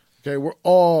 Okay. Okay, we're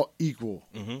all equal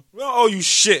We don't owe you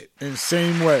shit. in the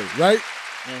same way, right?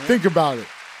 Think about it.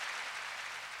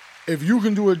 If you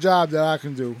can do a job that I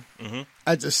can do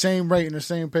at the same rate and the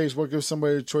same pace, what gives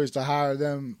somebody the choice to hire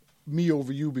me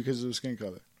over you because of the skin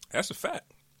color? That's a fact.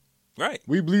 Right.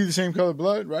 We bleed the same color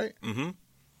blood, right? Mm-hmm.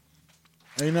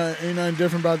 Ain't nothing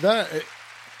different about that.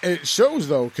 It shows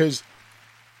though, because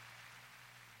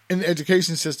in the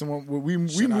education system, we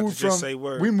Shout out to moved Just Say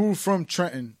Word. from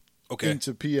Trenton Okay.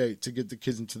 into PA to get the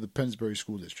kids into the Pennsbury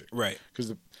School District, Right. because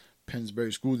the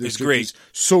Pennsbury School District great. is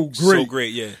so great, So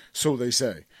great, yeah. so they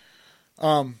say.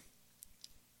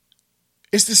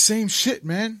 It's the same shit,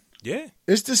 man. Yeah.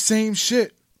 It's the same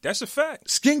shit. That's a fact.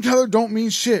 Skin color don't mean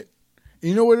shit.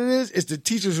 You know what it is? It's the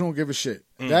teachers who don't give a shit.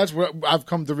 That's what I've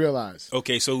come to realize.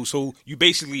 Okay, so you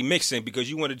basically mixing because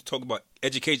you wanted to talk about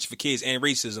education for kids and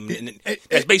racism, and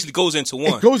that basically goes into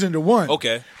one. It goes into one.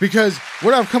 Okay. Because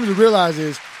what I've come to realize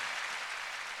is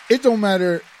it don't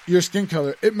matter your skin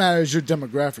color. It matters your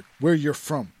demographic, where you're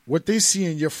from. What they see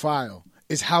in your file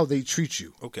is how they treat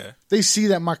you. Okay. They see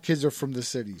that my kids are from the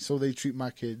city, so they treat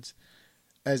my kids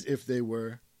as if they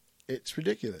were. It's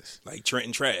ridiculous. Like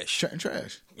Trenton trash. Trenton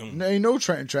trash. There ain't no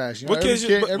Trenton trash. You know, What every kids?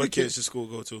 kid- What every kids your school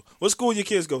go to? What school your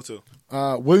kids go to?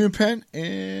 William Penn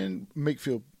and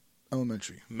Makefield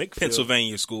Elementary. McPhil.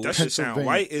 Pennsylvania school. That shit sound Pennsylvania.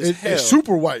 white as hell. It's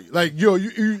super white. Like, yo,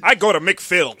 you I go to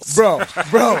McPhil's.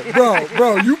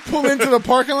 bro, you pull into the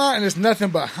parking lot and it's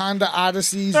nothing but Honda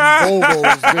Odysseys and Volvos,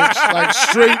 bitch. Like,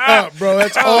 straight up, bro.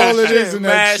 That's all it is in that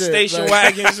Mad shit. station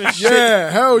Like, wagons and shit. yeah,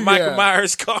 hell yeah. Michael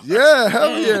Myers car. Yeah,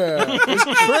 hell yeah. It's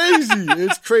crazy.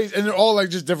 It's crazy. And they're all like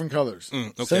just different colors.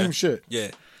 Okay. Same shit.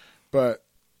 Yeah. But,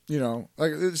 you know,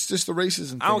 like, it's just the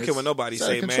racism thing. I don't care It's- what nobody it's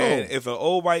out of say, control. man. If an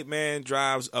old white man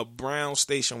drives a brown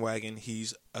station wagon,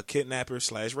 he's a kidnapper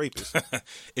 / rapist.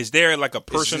 Is there like a It's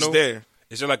just personal? there.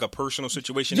 Is there like a personal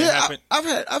situation that Yeah, happened?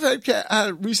 I've had cat.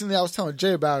 Recently, I was telling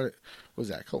Jay about it. What was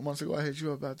that a couple months ago? I hit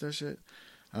you up about that shit.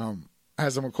 I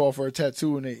had someone call for a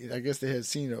tattoo, and I guess they had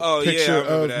seen a Oh, yeah, I picture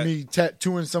remember of that. me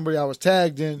tattooing somebody I was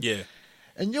tagged in. Yeah.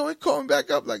 And yo, it called me back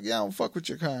up like, yeah, I don't fuck with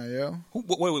your kind, yo.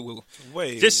 Wait.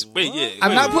 Wait, Just wait. Yeah. I'm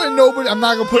wait. not putting nobody. I'm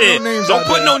not gonna put Yeah. no names. Don't out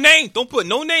put there. no name. Don't put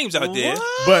no names out there.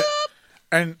 But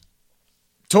and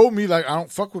told me like I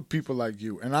don't fuck with people like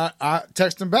you, and I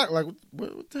text him back like,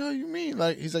 what the hell you mean?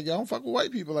 Like he's like, yeah, I don't fuck with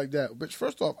white people like that. Bitch,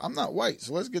 first off, I'm not white,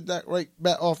 so let's get that right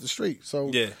back off the street. So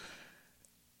Yeah.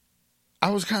 I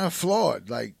was kind of flawed.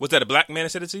 Like Was that a black man that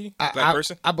said it to you? Black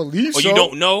person? I believe Oh, so. you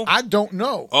don't know? I don't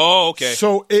know. Oh, okay.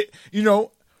 So it, you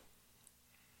know,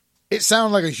 it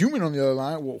sounded like a human on the other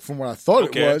line, well, from what I thought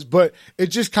Okay. it was, but it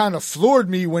just kind of floored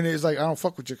me when it's like, I don't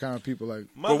fuck with your kind of people. Like,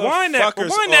 But wind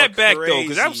that back though,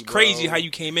 because that was crazy bro. how you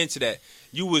came into that.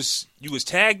 You was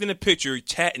tagged in a picture,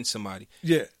 tatting somebody.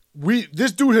 yeah,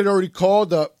 this dude had already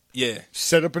called up, Yeah.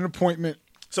 set up an appointment.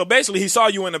 So basically, he saw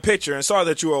you in the picture and saw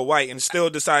that you were white, and still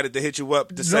decided to hit you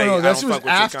up to say, No, "I that don't was fuck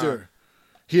with your kind." after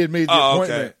he had made the Oh,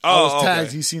 okay. appointment. Oh, I was tagged.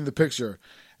 okay. He seen the picture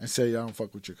and said, I don't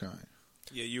fuck with your kind.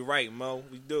 Yeah, you're right, Mo.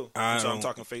 We do. I So I'm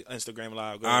don't- talking Instagram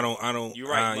Live. Go I ahead. don't. You're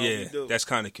right, Mo, yeah, we do. that's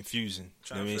kind of confusing.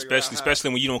 Trying I to mean, figure out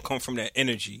especially when you don't come from that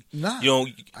energy. Nah.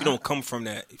 You don't come from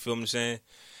that. You feel what I'm saying?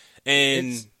 And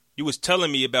It's- you was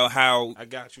telling me about how I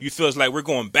got you. You feels like we're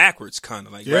going backwards, kind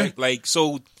of like Yeah. right. Like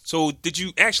so did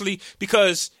you actually?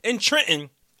 Because in Trenton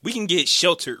we can get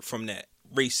sheltered from that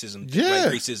racism. Yeah.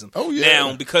 Like racism. Oh, yeah.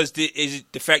 Now because is it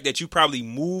the fact that you probably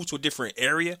moved to a different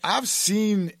area? I've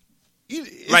seen.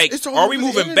 It's, Like, it's all are we over the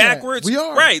moving internet. backwards? We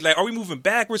are. Right. Like, are we moving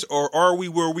backwards or are we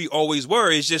where we always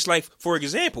were? It's just like, for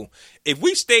example, if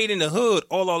we stayed in the hood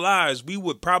all our lives, we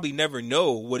would probably never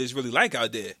know what it's really like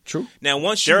out there. True. Now,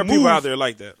 once you There are move, people out there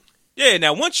like that. yeah,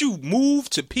 now once you move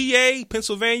to PA,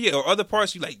 Pennsylvania, or other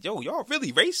parts, you're like, yo, y'all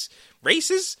really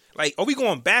racist? Like, are we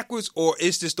going backwards or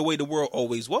is this the way the world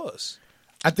always was?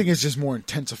 I think it's just more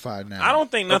intensified now. I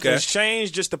don't think nothing's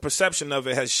changed. Just the perception of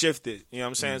it has shifted. You know what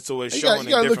I'm saying? So it's you showing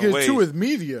gotta in look different at ways. it too with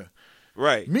media.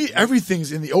 Right.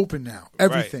 Everything's in the open now.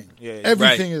 Everything. Right. Yeah.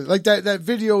 Everything is like that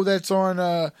video that's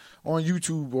on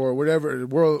YouTube or whatever,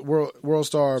 World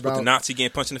Star about With the Nazi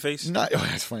getting punched in the face?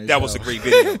 That's funny. That was a great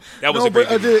video. That was a great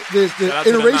video. The Shout out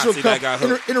to the Nazi that got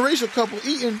hooked. interracial couple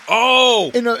eating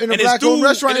in a black-owned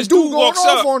restaurant and dude going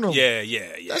off on them. Yeah.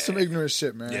 That's some ignorant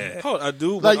shit, man. Yeah. Hold on, a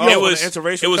dude. Like, It was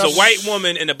interracial a couple? white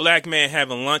woman and a black man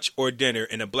having lunch or dinner,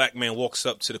 and the black man walks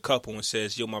up to the couple and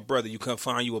says, "Yo, my brother, you couldn't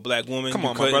find you a black woman? Come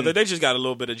on, my brother. They just got a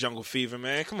little bit of jungle fever,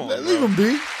 man. Come on, Leave bro. them be.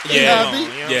 They Yeah. happy. You know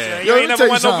what I'm Yeah. saying? Yo, You ain't let me never tell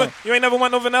you want no. You ain't never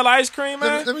want no vanilla ice cream,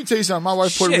 man. Let me tell you something. My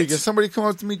wife's Puerto Shit. Rican. Somebody come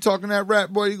up to me talking that rap,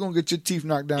 boy, you gonna get your teeth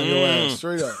knocked down your ass.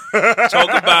 Straight up. Talk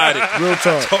about it. Real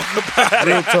talk.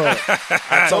 Real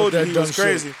talk. I told you that he dumb was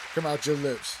crazy. shit come out your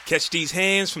lips. Catch these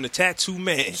hands from the tattoo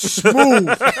man. Smooth. And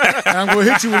I'm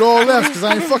gonna hit you with all lefts because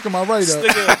I ain't fucking my right up.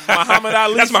 Nigga, Muhammad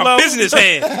Ali. That's my flow. business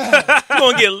hand. You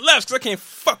gonna get left because I can't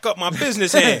fuck up my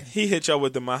business hand. He hit y'all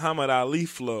with the Muhammad Ali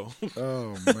flow.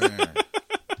 Oh man.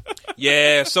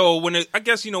 Yeah. So when it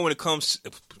comes,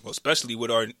 especially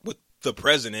with the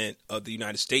president of the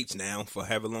United States now, for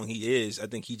however long he is, I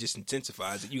think he just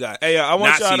intensifies it. You got I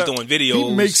want Nazis y'all to- doing videos.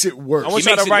 He makes it worse. I want He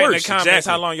y'all to makes it write in the worse, comments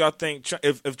exactly. how long y'all think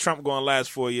if Trump going to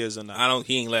last 4 years or not.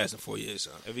 He ain't lasting 4 years.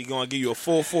 Son. If he going to give you a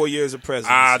full 4 years of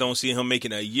presidency. I don't see him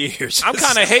making a year. I'm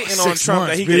kind of hating on 6 Trump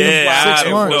months, that he baby. can Yeah, fly 6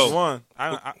 Air months. Force One.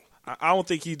 I don't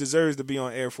think he deserves to be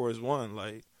on Air Force One.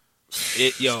 Like,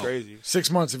 it's crazy.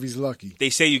 6 months if he's lucky. They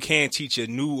say you can't teach a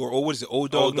new or what is it, old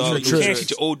dog? Old dog, You new can't tricks.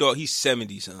 teach an old dog. He's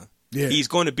 70, son. Yeah. He's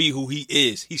going to be who he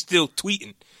is. He's still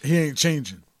tweeting. He ain't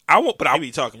changing. I He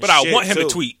be talking I shit, want him too. to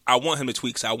tweet. I want him to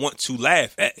tweet because I want to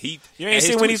laugh at he. You at ain't his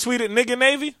seen when he tweets. tweeted nigga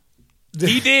Navy?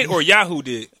 He did or Yahoo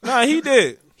did. Nah, he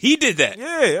did. He did that.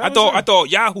 Yeah, I thought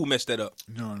Yahoo messed that up.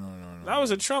 No. That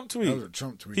was a Trump tweet. That was a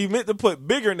Trump tweet. He meant to put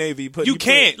bigger Navy. You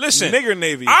can't listen. Nigger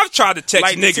Navy. I've tried to text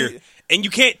Like, nigger, and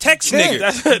you can't text Can't.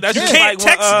 nigger. That's You just can't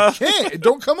like text Can't. It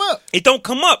don't come up. It don't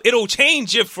come up. It'll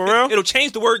change it For real? It'll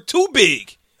change the word too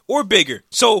big or bigger.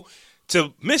 So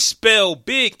to misspell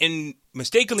big and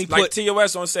mistakenly like put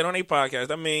TOS on set on a podcast.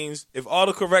 That means if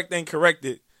autocorrect ain't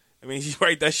corrected, I mean, you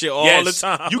write that shit all the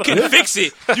time. You can fix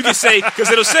it. You can say,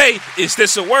 because it'll say, is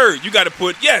this a word? You got to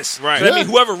put yes. Right. So that Yeah. means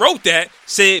whoever wrote that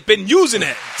said been using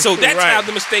that. So that's Right. how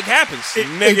the mistake happens.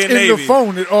 Nigga It's in Navy. the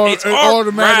phone. It It's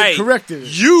automatically right. corrected. it.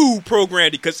 You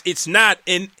programmed it because it's not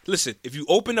in. Listen, if you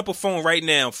open up a phone right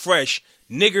now, fresh,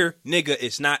 nigga,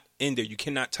 is not in there. You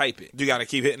cannot type it. You got to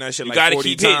keep hitting that shit You like got to 40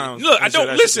 keep hitting. times. Look, I Make sure don't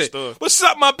that shit listen. is stuck. What's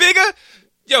up, my bigger?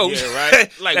 Yo, Yeah,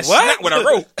 right. Like, that's what? not what I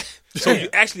wrote. So you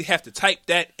actually have to type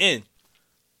that in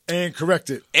And correct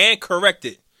it. and correct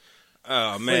it.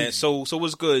 Oh man, so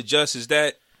what's good, Just? Is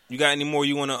that you got any more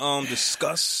you want to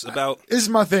discuss about? This is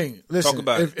my thing. Listen, Talk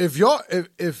about it. if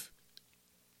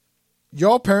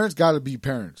y'all parents got to be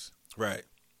parents. Right.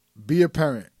 Be a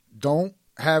parent. Don't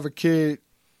have a kid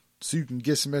so you can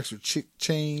get some extra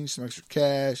change, some extra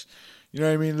cash. You know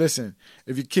what I mean? Listen,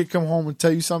 if your kid come home and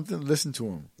tell you something, listen to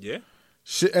him. Yeah.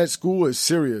 Shit at school is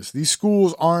serious. These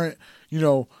schools aren't,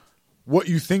 what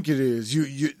you think it is.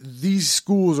 These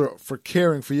schools are for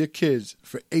caring for your kids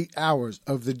for 8 hours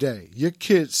of the day. Your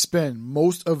kids spend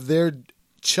most of their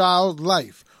child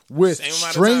life with Same amount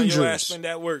of time your ass strangers. spend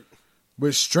at work.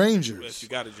 With strangers. If you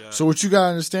got a job. So what you gotta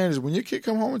understand is when your kid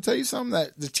come home and tell you something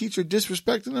that the teacher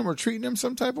disrespecting them or treating them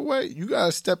some type of way, you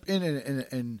gotta step in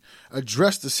and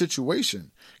address the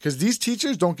situation. Because these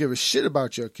teachers don't give a shit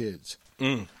about your kids.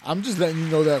 I'm just letting you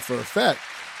know that for a fact.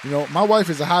 My wife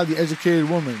is a highly educated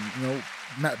woman.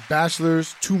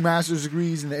 Bachelor's, 2 master's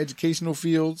degrees in the educational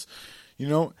fields.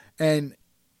 And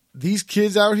these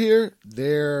kids out here,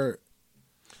 they're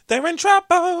They're in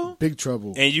trouble. big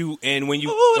trouble. And when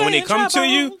Ooh, they in come to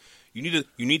trouble.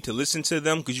 you need to listen to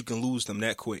them because you can lose them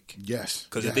that quick. Yes.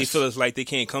 Because if they feel it's like they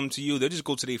can't come to you, they'll just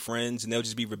go to their friends and they'll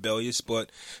just be rebellious.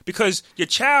 But because your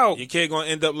child, Your kid gonna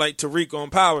end up like Tariq on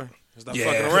Power. Stop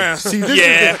fucking around. See, this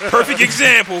yeah, perfect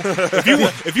example.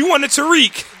 If you want a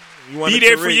Tariq, You want be a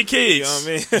there for Tariq, your kids. You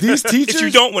know what I mean? these teachers, If you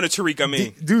don't want a Tariq, I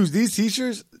mean, dudes, these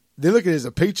teachers, they look at it as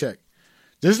a paycheck.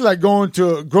 This is like going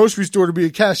to a grocery store to be a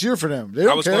cashier for them. They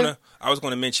don't care. I was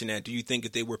gonna mention that. Do you think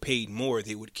if they were paid more,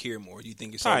 they would care more? Do you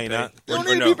think it's all Probably paid? not. They don't Or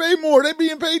need no? to be paid more. They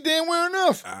being paid damn well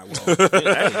enough.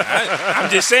 I'm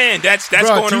just saying that's Bruh,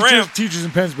 going teachers, around. Teachers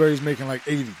in Pennsbury is making like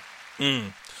 80.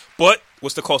 But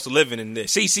what's the cost of living in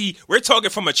this? See, we're talking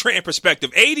from a Trenton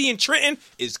perspective. 80 in Trenton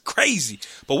is crazy.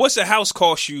 But what's a house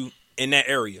cost you in that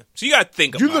area. So you got to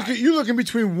think about it. You looking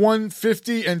between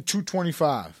 150 and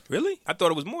 225. Really? I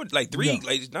thought it was more like 3. No.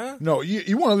 Like, nah. No,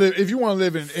 you want to live if you want to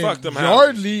live in them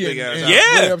Yardley houses. and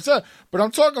Yeah. upset. But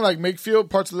I'm talking like Makefield,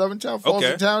 parts of Levittown, Falls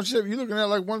Okay. Township. You're looking at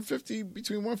like 150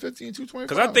 between 150 and 225.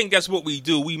 Because I think that's what we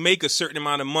do. We make a certain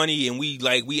amount of money and we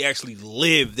actually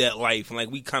live that life and like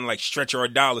we kind of like stretch our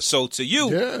dollars. So to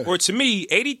you or to me,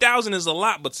 80,000 is a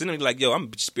lot, but suddenly like, yo,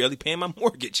 I'm just barely paying my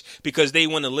mortgage because they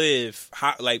want to live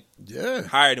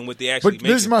higher than what they actually make. But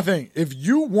this is my thing. If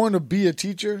you want to be a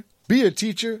teacher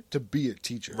to be a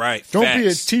teacher. Right. Don't Facts. be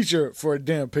a teacher for a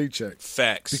damn paycheck.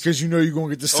 Facts. Because you know you're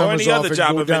going to get the Or summers any off other and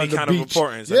job go of down any to the kind of beach.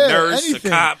 importance. Yeah, A nurse,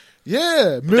 anything. a cop.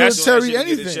 Yeah, But that's when military, that shit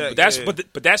get a anything. check.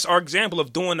 But that's our example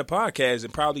of doing the podcast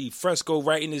and probably Fresco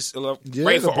writing this writing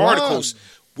the for blog. articles.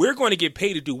 We're going to get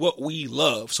paid to do what we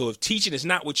love. So if teaching is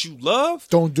not what you love,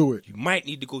 Don't do it. you might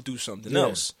need to go do something Yeah,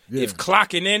 else. yeah. If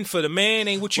clocking in for the man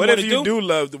ain't what you What want if to you do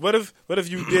love? What if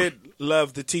you did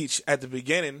love to teach at the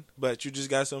beginning, but you just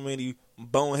got so many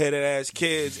boneheaded ass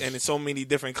kids and in so many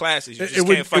different classes, you just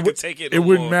can't fucking take it. It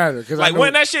wouldn't matter. Like,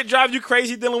 wouldn't that shit drive you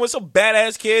crazy dealing with some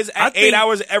badass kids at 8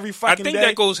 hours every fucking day? I think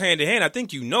that goes hand in hand. I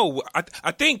think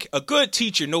I think a good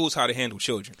teacher knows how to handle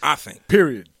children. I think.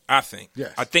 Period.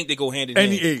 Yes. I think they go hand in hand.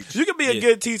 Any age. You can be a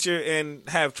good teacher and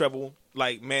have trouble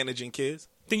like managing kids.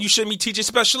 Then you shouldn't be teaching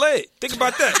special ed. Think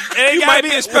about that. And You might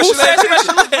be a special ed.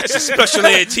 It's a special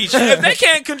ed teacher. If they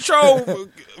can't control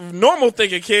normal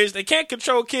thinking kids, they can't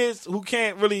control kids who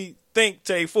can't really think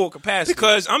to a full capacity.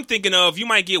 Because I'm thinking of you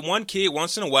might get one kid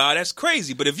once in a while. That's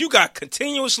crazy. But if you got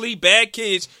continuously bad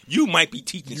kids, you might be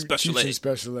teaching special ed.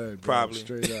 Special ed, bro, Probably.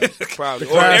 straight up. Probably,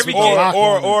 The class every will kid. lock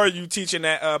on or you teaching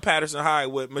at Patterson High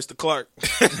with Mr. Clark.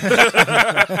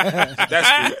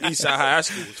 That's the East Side High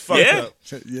School. It's fucked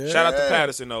up. Yeah. Shout out to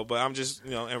Patterson though, but I'm just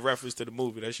in reference to the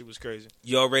movie. That shit was crazy.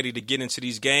 Y'all ready to get into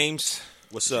these games?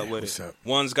 What's up with What's it? up?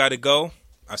 One's got to go.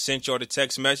 I sent y'all the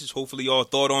text message. Hopefully y'all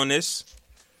thought on this.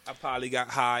 I probably got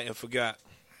high and forgot.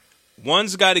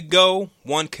 One's got to go.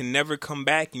 One can never come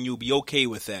back, and you'll be okay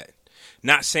with that.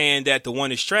 Not saying that the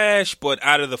one is trash, but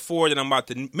out of the four that I'm about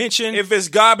to mention, If it's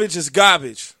garbage, it's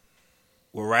garbage.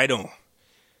 we're right on.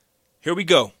 Here we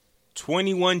go.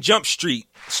 21 Jump Street,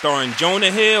 starring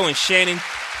Jonah Hill and Shannon.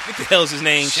 What the hell's his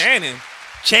name? Channing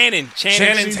Channing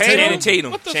Tatum? Channing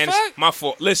Tatum. What the Shannon, fuck? My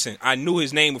fault. Listen, I knew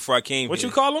his name before I came What here.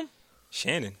 you call him?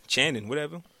 Shannon,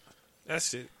 whatever.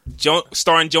 That's it.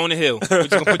 Starring Jonah Hill. We're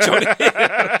just gonna put Jonah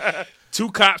Hill. Two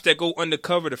cops that go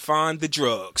undercover to find the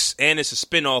drugs. And it's a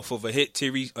spinoff of a hit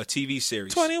TV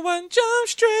series. 21 Jump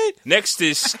Street. Next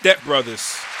is Step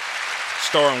Brothers,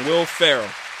 starring Will Ferrell.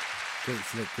 Great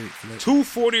flick. Two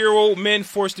 40-year-old men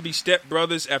forced to be step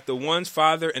brothers after one's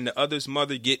father and the other's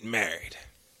mother get married.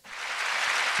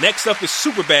 Next up is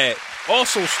Superbad,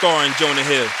 also starring Jonah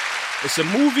Hill. It's a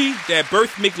movie that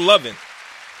birthed McLovin.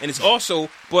 And it's also,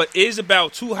 but is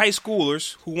about two high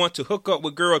schoolers who want to hook up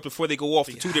with girls before they go off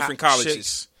to two different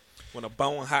colleges. Want to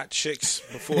bone hot chicks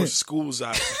before school's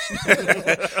out.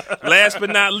 Last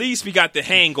but not least, we got The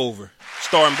Hangover,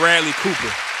 starring Bradley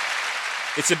Cooper.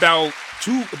 It's about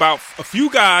a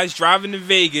few guys driving to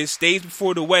Vegas days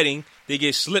before the wedding. They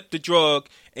get slipped a drug,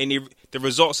 and the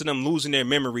results of them losing their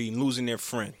memory and losing their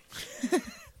friend.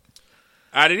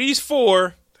 Out of these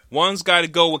four, one's got to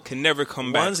go and can never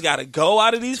come back. One's got to go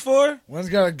out of these four? One's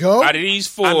got to go. Out of these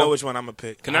four, I know which one I'm going to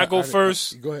pick. Can I go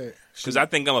first? Go ahead. Because I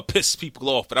think I'm going to piss people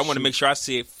off, but I want to make sure I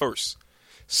say it first.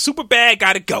 Superbad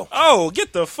got to go. Oh,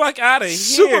 get the fuck out of here.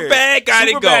 Superbad got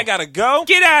to go. Superbad got to go?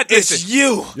 Get out. It's Listen.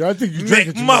 you. Yo, I think you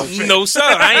drinking too much. No, sir.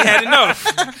 I ain't had enough.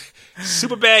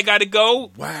 Superbad got to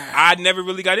go. Wow. I never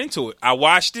really got into it. I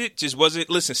watched it. Just wasn't.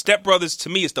 Listen, Step Brothers to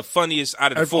me is the funniest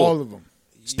out of the four. All of them.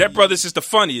 Step Brothers is the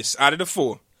funniest out of the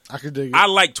four. I can dig it. I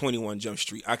like 21 Jump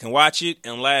Street. I can watch it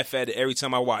and laugh at it every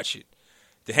time I watch it.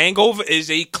 The Hangover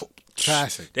is a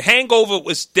Classic. The Hangover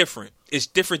was different. It's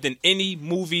different than any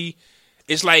movie.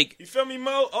 It's like You feel me,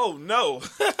 Mo? Oh, no.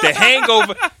 The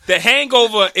Hangover. The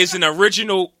Hangover is an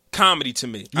original comedy to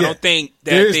me. I don't think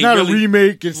that it's they not really, a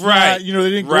remake. It's right. not. They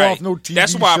didn't go right. off no TV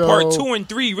That's why show. part 2 and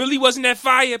 3 really wasn't that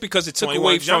fire because it took 21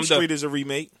 away Jump from the. Street is a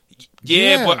remake.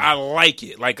 Yeah, Yeah. but I like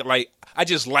it. Like I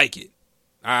just like it.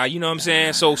 You know what I'm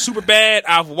saying? So Superbad,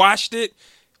 I've watched it.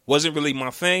 Wasn't really my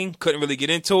thing. Couldn't really get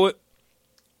into it.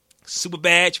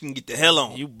 Superbad, you can get the hell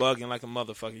on. You bugging like a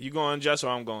motherfucker. You going, Jess,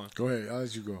 or I'm going? Go ahead. I'll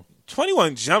let you go.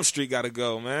 21 Jump Street got to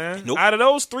go, man. Nope. Out of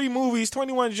those three movies,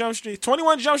 21 Jump Street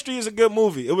is a good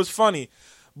movie. It was funny.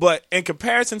 But in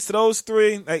comparison to those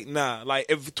three, like, nah. Like,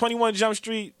 if 21 Jump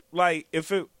Street, like,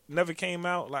 if it never came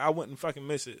out, like I wouldn't fucking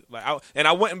miss it. Like,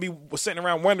 I wouldn't be sitting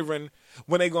around wondering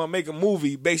when they gonna make a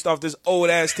movie based off this old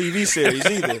ass TV series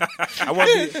either.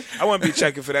 I wouldn't be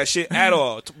checking for that shit at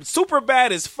all.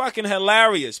 Superbad is fucking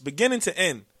hilarious, beginning to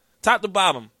end, top to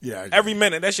bottom. Yeah, every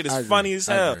minute that shit is funny as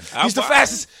hell. He's the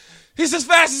fastest. He's the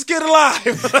fastest kid alive.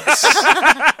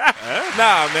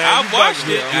 Nah, man. I watched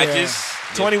it. Yeah. I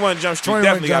just 21 Jump Street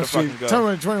definitely gotta fucking go.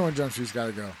 21 Jump Street's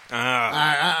gotta go.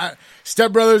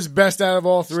 Step Brothers best out of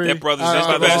all three. Step Brothers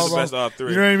Best best out of all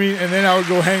three. You know what I mean? And then I would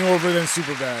go Hangover, then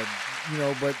Superbad. You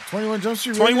know, but 21 Jump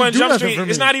Street. 21 Jump Street is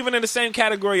is not even in the same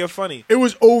category of funny. It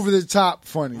was over the top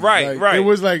funny. Right, right. It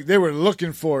was like they were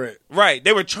looking for it. Right.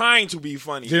 They were trying to be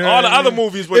funny. You know All the what I other mean?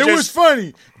 movies were It just... was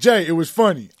funny. Jay, it was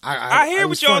funny. I hear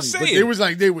what y'all funny, saying. But it was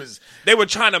like they were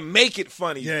trying to make it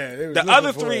funny. Yeah, they was the looking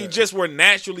other for three it. just were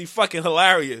naturally fucking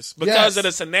hilarious because of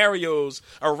the scenarios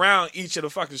around each of the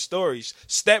fucking stories.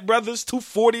 Step Brothers, two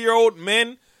 40-year-old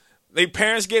men, their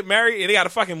parents get married and they got to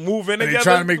fucking move in And they together.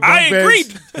 trying to make I bunk agree.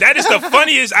 beds. That is the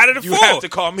funniest out of the You four. have to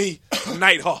call me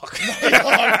Nighthawk.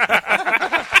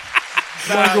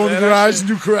 Want to go in the garage and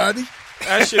do karate?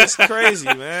 That shit's crazy,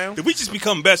 man. Did we just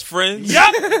become best friends?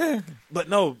 Yup. But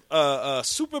no,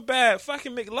 Superbad,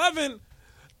 fucking McLovin.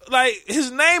 Like,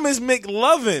 his name is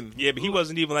McLovin. Yeah, but he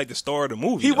wasn't even like the star of the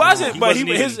movie. He though. wasn't, but wasn't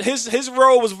even- his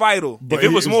role was vital. If it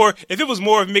was more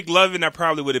of McLovin, I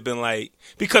probably would have been like,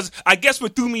 because I guess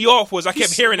what threw me off was I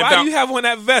kept hearing Why about. do you have on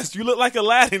that vest? You look like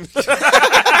Aladdin.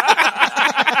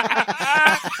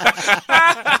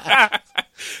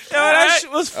 Yo, that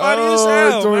shit was funny as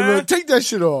hell, Tony, man. take that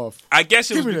shit off. I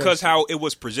guess it was Give me that because shit. how it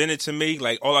was presented to me.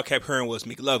 Like all I kept hearing was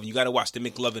McLovin. You got to watch the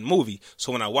McLovin movie.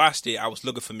 So when I watched it, I was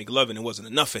looking for McLovin. It wasn't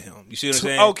enough for him. You see what I'm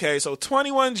saying? Okay, so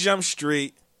 21 Jump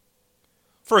Street.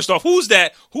 First off, who's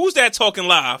that? Who's that talking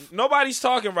live? Nobody's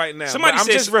talking right now. Somebody I'm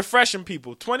says- just refreshing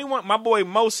people. 21. My boy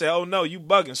Mo said, "Oh no, you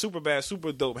bugging. Superbad,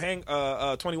 super dope.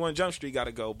 21 Jump Street got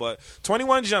to go." But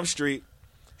 21 Jump Street,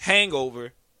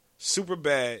 Hangover,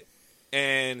 Superbad,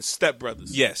 and Step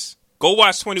Brothers. Yes. Go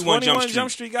watch 21 21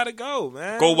 Jump Street. got to go,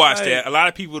 man. Go watch Like, that. A lot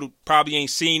of people probably ain't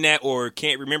seen that or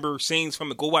can't remember scenes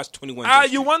from it. Go watch 21 Jump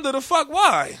Street. You wonder the fuck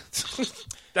why?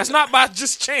 That's not by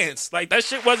just chance. Like, that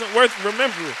shit wasn't worth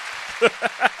remembering.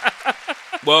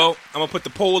 Well, I'm going to put the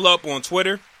poll up on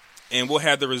Twitter, and we'll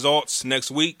have the results next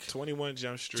week. 21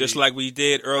 Jump Street. Just like we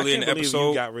did earlier in the episode.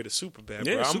 You got rid of Superbad,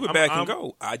 Yeah, bro. Superbad can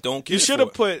go. I don't care. You should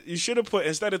have put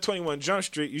instead of 21 Jump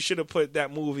Street, you should have put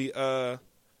that movie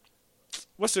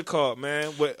what's it called,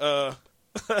 man? With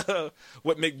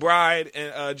with McBride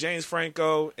and James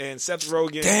Franco and Seth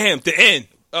Rogen. Damn, the end.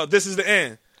 This is the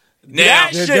end. Now, that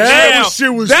Yeah, shit, that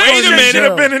shit was wait funny a as minute. should have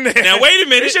hell. been in there. Now, wait a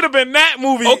minute. It should have been that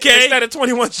movie Okay. instead of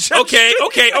 21 Jump Okay,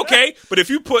 Street. okay. But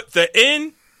if you put the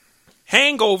end,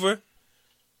 Hangover,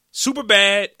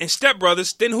 Superbad, and Step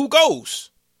Brothers, then who goes?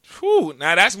 Whew,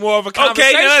 now that's more of a Okay,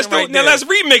 conversation. now let's do. right Now there. let's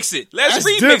remix it. Let's That's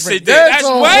remix different. it. Then. That's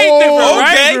a way whole different,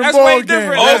 right? different That's ball way game.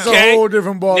 different. That's Okay. a whole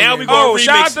different ball Now game. we gonna Oh, remix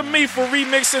shout out it. to me for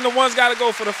remixing the ones got to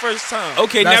go for the first time.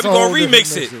 Okay, That's now a we're whole going to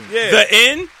remix it. different mixing. Yeah. The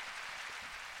end,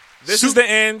 This is the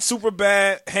end.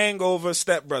 Superbad, Hangover,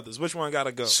 Step Brothers. Which one got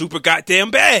to go? super goddamn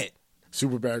bad.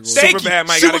 Superbad goes. Thank Superbad you.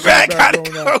 might gotta go. Superbad gotta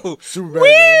Superbad go. going out. Superbad Woo!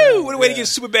 going out. What a way to Yeah. get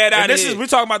Superbad out And of this here. is we're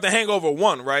talking about the Hangover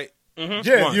 1, right? Yeah, One.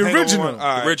 the Hangover original. 1. All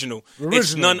right. Original. The It's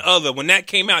original. none other. When that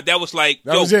came out, that was like,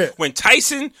 That yo, was it. when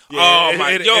Tyson, Yeah, oh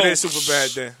my, it yo. is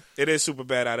Superbad then. It is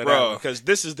Superbad out of Bro. that one because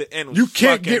this is the end. You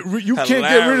can't get rid of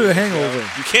the Hangover.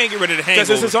 You can't get rid of the because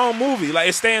Hangover. it's his own movie. Like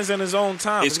it stands in his own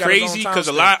time. It's got its own crazy time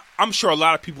because stamp. I'm sure a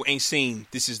lot of people ain't seen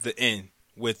This Is the End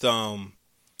with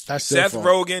That's their Seth fault.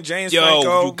 Rogen, James yo,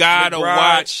 Franco, you gotta McBride.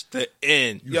 watch the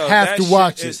end. Yo, have that to shit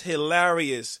watch is it.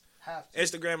 hilarious.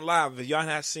 Instagram Live. If y'all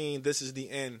not seen This Is the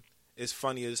End, it's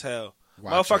funny as hell.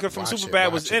 Motherfucker from watch it,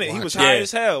 Superbad was watch in it, it. He watch was it. high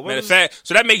as hell. What Matter of was- fact,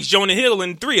 so that makes Jonah Hill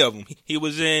in 3 of them. He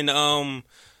was in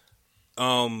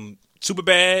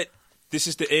Superbad, This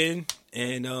Is the End,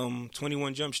 and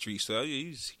 21 Jump Street. So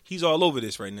he's all over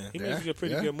this right now. He makes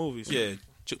pretty yeah. good movies. Yeah,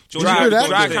 Dry, good actor.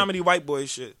 dry comedy white boy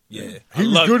shit. Yeah, He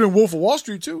was good in Wolf of Wall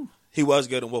Street too. He was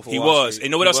good in Wolf of He Wall was. Street. And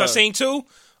you know what He else I was. seen too?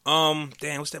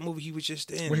 Damn, what's that movie he was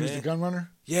just in? When he was man? the gun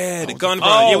runner. Yeah, the gun Oh,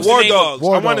 runner. Yeah, what's the War name? Dogs.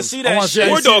 War I want to Dogs. see I that wanna see shit. that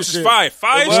War shit. Dogs is fire.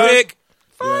 Fire was? stick.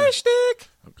 Yeah. Fire stick.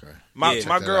 Okay. My Yeah.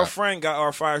 my Check that girlfriend got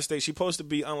our fire stick. She supposed to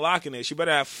be unlocking it. She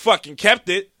better have fucking kept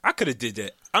it. I could have did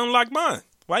that. Unlock mine.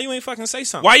 Why you ain't fucking say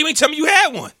something? Why you ain't tell me you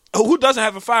had one? Oh, who doesn't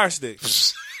have a fire stick?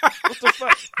 What the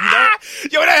fuck? You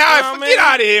don't? Yo, that Nah, high. man. Get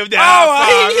out of here with that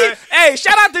high five, man. Hey,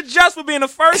 shout out to Just for being the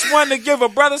first one to give a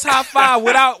brother's high five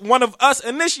without one of us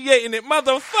initiating it,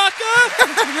 motherfucker.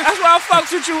 That's why I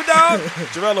fucks with you, dog.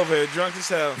 Jarrell over here, drunk as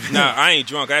hell. Nah, I ain't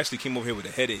drunk. I actually came over here with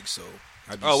a headache, so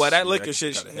Oh, well, that liquor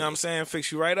shit, you know what I'm saying,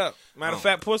 fix you right up. Matter of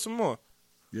fact, pour some more.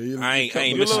 Yeah, I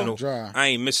ain't missing no. dry. I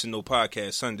ain't missing no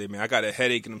podcast Sunday, man. I got a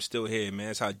headache and I'm still here, man.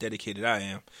 That's how dedicated I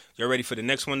am. Y'all ready for the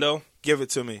next one though? Give it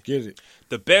to me. Get it.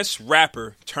 The best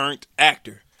rapper turned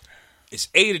actor. It's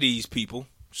 8 of these people.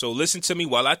 So listen to me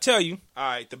while I tell you. All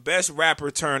right, the best rapper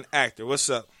turned actor. What's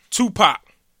up? Tupac,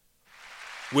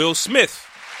 Will Smith,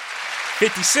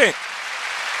 50 Cent,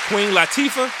 Queen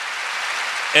Latifah,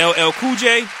 LL Cool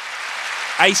J,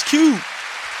 Ice Cube,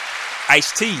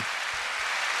 Ice-T,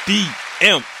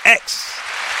 DMX.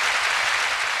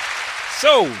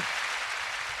 So,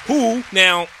 who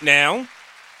now?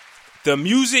 The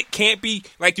music can't be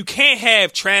like you can't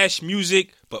have trash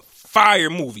music, but fire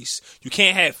movies. You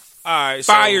can't have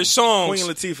fire songs.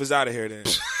 Queen Latifah's out of here then.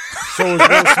 So is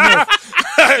Will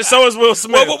Smith. So is Will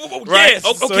Smith. Whoa, right?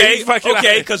 Yeah,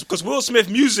 okay, because Will Smith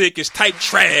music is type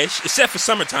trash, except for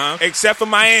Summertime. Except for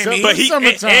Miami. Except But he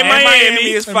and Summertime.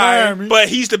 Miami is And fire. Miami. But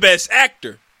he's the best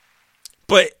actor.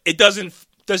 But it doesn't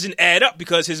add up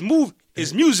because his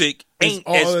music ain't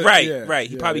all as that- right. yeah, Right.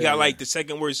 He yeah, probably got yeah. like the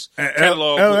second worst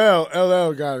catalog.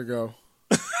 LL gotta go.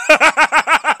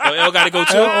 LL got to go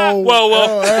too. L-O- Well,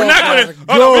 we're not going to.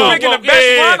 gotta go. We picking the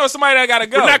best one or somebody that gotta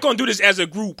go? We're not going to do this as a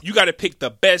group. You got to pick the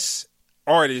best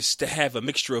artists to have a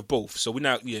mixture of both. So we're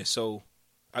not. Yeah. So,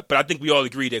 but I think we all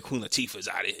agree that Queen Latifah's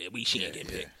out of here. She ain't getting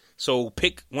picked. So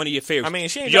pick one of your favorites. I mean,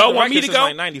 she ain't y'all dropped a want me record to since go?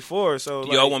 like 94, so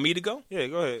Do y'all want me to go? Yeah,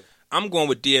 go ahead. I'm going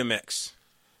with DMX.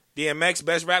 DMX,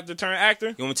 best rapper turned actor?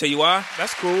 You want me to tell you why?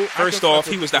 That's cool. First off,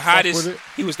 he was the hottest. with it.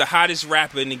 He was the hottest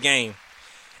rapper in the game.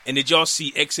 And did y'all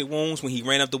see Exit Wounds when he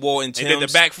ran up the wall in Tim's? did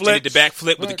the backflip? Did the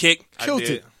backflip with the kick? Killed I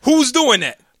did. it. Who's doing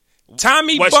that?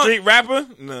 Tommy What Bun- street rapper?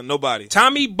 No, nobody.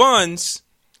 Tommy Buns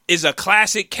is a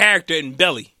classic character in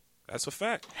Belly. That's a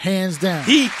fact. Hands down.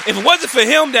 If it wasn't for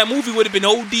him, that movie would have been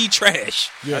OD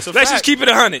trash. Yeah. That's a Let's fact. just keep it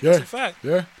 100. Yeah. That's a fact.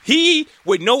 Yeah. He,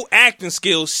 with no acting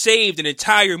skills, saved an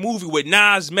entire movie with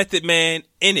Nas, Method Man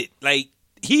in it. Like,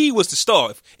 he was the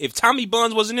star. If Tommy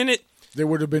Buns wasn't in it, There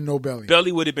would have been no belly.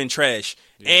 Belly would have been trash.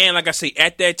 And like I say,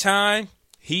 at that time,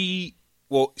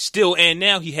 still and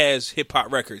now he has hip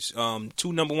hop records. 2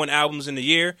 #1 albums in the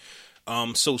year.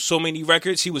 So many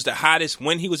records. He was the hottest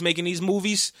when he was making these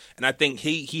movies, and I think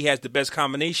he has the best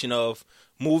combination of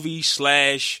movie /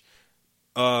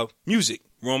 music.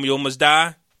 Romeo Must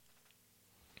Die.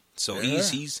 So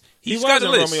he's He got was a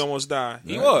in list. Romeo Almost Died.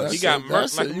 He was. He got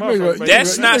That's murked like a it. You make motherfucker. you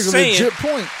That's make not a saying- legit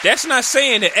point. That's not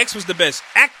saying that X was the best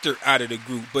actor out of the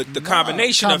group, but the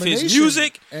combination of his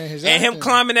music and his and him acting.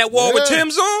 climbing that wall with Yeah.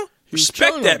 Tim's on, He was respect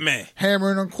killing that them. man.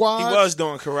 Hammering on He quads. was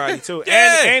doing karate too.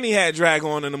 Yeah. And he had Drag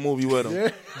On in the movie with him.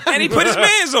 Yeah. And he put his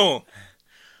mans on.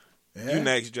 Yeah. You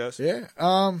next, Just. Yeah.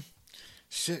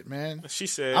 Shit, man. She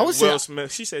said I would Will say-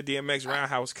 Smith. She said DMX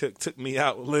Roundhouse Cook took me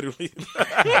out, literally.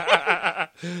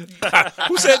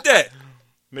 Who said that?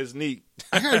 Ms. Neat.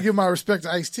 I gotta give my respect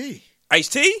to Ice-T.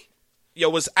 Ice-T? Yo,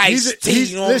 was He's a- Ice-T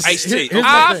he's- on listen, Ice-T. here's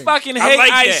my I thing. fucking I hate like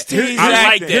that. Ice-T's I like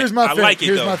acting. that. Here's my I thing. like it,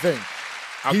 Here's though. my thing.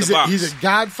 Out He's the box. a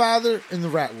godfather in the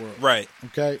rap world. Right.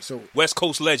 Okay, so West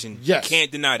Coast legend. Yes.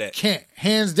 Can't deny that. can't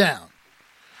hands down.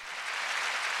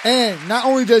 And not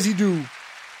only does he do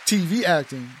TV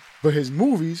acting, but his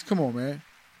movies. Come on, man.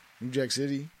 New Jack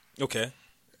City. Okay.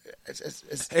 It's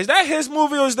Is that his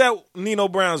movie or is that Nino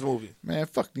Brown's movie? man,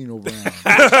 fuck Nino Brown.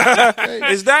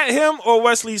 Is that him or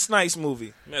Wesley Snipes'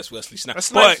 movie? That's Wesley Snipes.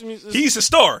 Snipes But is- he's a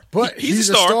star. But he's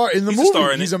a star in the He's movie. A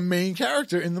star in He's it. a main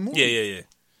character in the movie. Yeah.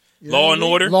 You know Law what and I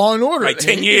mean? Order? Law and Order. Like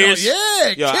 10 He- years? Yeah,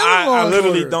 Yo, killing I Law and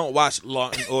literally Order. don't watch Law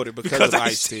and Order because Because of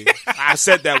Ice-T. I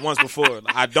said that once before.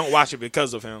 I don't watch it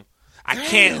because of him. I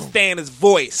can't stand his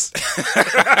voice.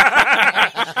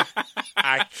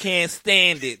 I can't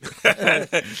stand it.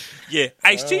 Yeah.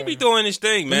 Ice-T be doing his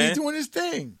thing, But man. he's doing his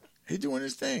thing. He's doing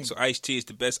his thing. So Ice-T is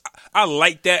the best. I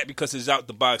like that because it's out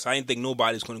the box. I didn't think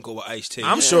nobody's going to go with Ice-T.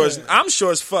 I'm sure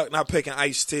as fuck not picking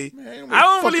Ice-T. Man, I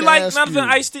don't really fucking like ask nothing you.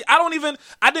 Ice-T.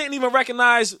 I didn't even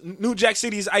recognize New Jack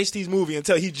City's Ice-T's movie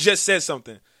until he just said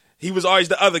something. He was always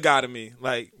the other guy to me.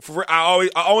 Like I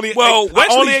only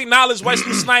acknowledge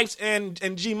Wesley Snipes and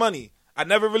G Money. I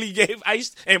never really gave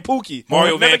Ice and Pookie.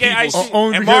 Mario never Van gave Peebles. Ice-T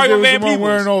Only and because Mario there was Van the one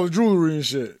wearing Peebles. all the jewelry and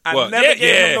shit. I What? never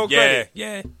gave him no credit.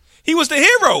 Yeah. He was the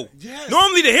hero. Yes.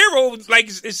 Normally the hero, like,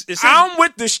 it's I'm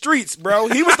with the streets, bro.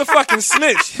 He was the fucking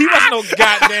snitch. He wasn't no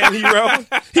goddamn hero.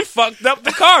 He fucked up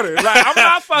the Carter. Like, I'm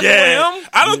not fucking with him.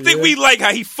 I don't think we like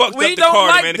how he fucked We up the don't Carter,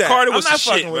 like man. that. The Carter was I'm not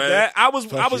some fucking shit, with man. that. I was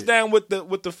it. down with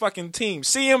the fucking team.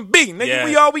 CMB, nigga. Yeah.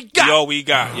 We all we got. We all we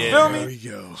got, yeah. Feel There me? we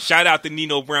go. Shout out to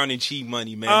Nino Brown and G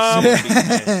Money, man.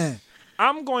 man.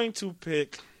 I'm going to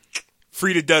pick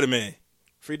Free the Dudder Man.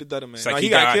 Free the Dudder Man. It's like No, he he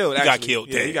got died. killed. He got Actually. killed,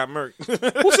 Yeah, damn. he got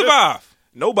murked. Who survived?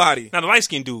 Nobody. Not a light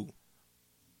skinned dude.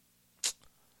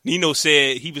 Nino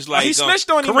said he was like, he snitched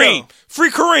on him, Kareem. though.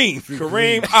 Free Kareem.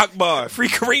 Kareem Akbar. Free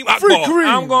Kareem Akbar. Free Kareem.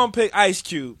 I'm going to pick Ice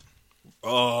Cube.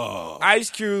 Oh.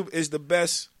 Ice Cube is the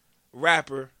best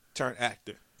rapper turned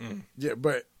actor. Yeah,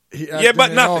 but he Yeah, but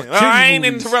acted in all nothing. I ain't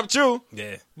kiddie movies. interrupt you.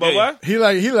 Yeah. But Yeah. what?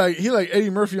 He like Eddie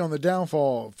Murphy on The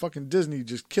Downfall. Fucking Disney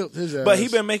just killed his ass. But he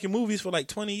been making movies for like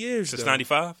 20 years. Since though.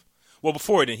 95? Well,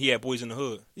 before then, he had Boys in the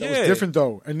Hood. That was different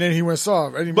though. And then he went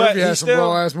soft. Eddie But Murphy he had some still-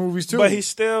 raw ass movies too. But he's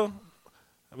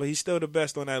still the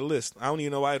best on that list. I don't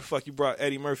even know why the fuck you brought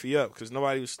Eddie Murphy up because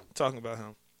nobody was talking about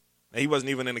him. And he wasn't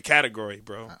even in the category,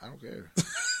 bro. I don't care.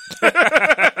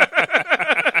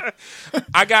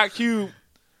 I got Cube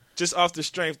just off the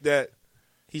strength that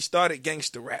he started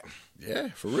gangster rap. Yeah,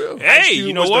 for real. Hey, Cube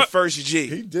you know was what? the first G.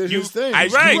 He did You- his thing.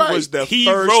 Ice right. Cube was the He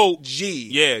first wrote- G.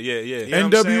 Yeah. You know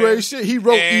what I'm NWA saying? shit. He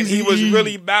wrote and he was Eazy-E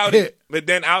really about hit. it. But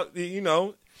then out, you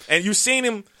know, and you seen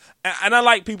him. And I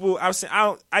like people. I've seen.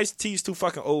 Ice T's too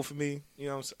fucking old for me. You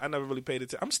know, I never really paid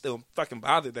attention. I'm still fucking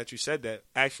bothered that you said that.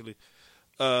 Actually,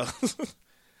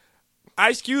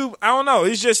 Ice Cube. I don't know.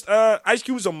 He's just Ice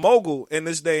Cube's a mogul in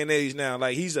this day and age now.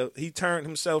 Like he turned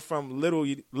himself from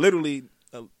literally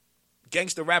a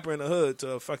gangster rapper in the hood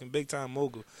to a fucking big time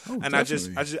mogul. Oh, And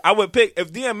definitely. I would pick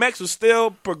if DMX was still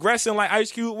progressing like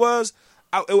Ice Cube was.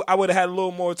 I would have had a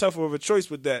little more tougher of a choice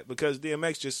with that because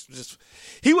DMX just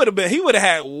he would have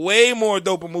had way more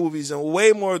doper movies and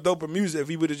way more doper music if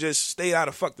he would have just stayed out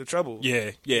of fuck the trouble.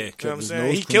 Yeah. You know what I'm his saying?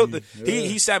 nose He killed the clean.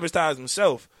 he sabotaged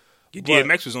himself.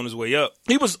 DMX was on his way up.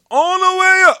 He was on the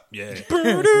way up.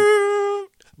 Yeah.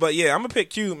 But yeah, I'm gonna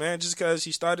pick Q, man, just because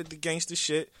he started the gangster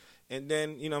shit, and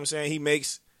then you know what I'm saying he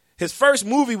makes his first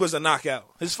movie was a knockout.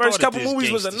 His first Started couple this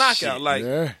movies was a gangster knockout. shit. Like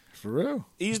Yeah, for real.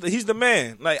 he's the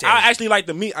man. Like Damn. I actually like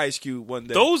to meet Ice Cube one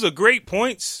day. Those are great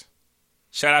points.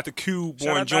 Shout out to Cube, Shout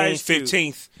born out to June Ice Cube.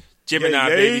 15th. Gemini, Yeah,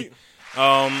 yeah. baby.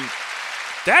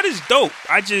 That is dope.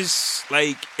 I just,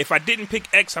 like, if I didn't pick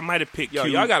X, I might have picked Yo,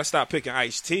 Cube. y'all gotta stop picking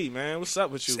Ice-T, man. What's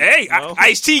up with you? Hey, You know?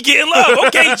 Ice-T getting love.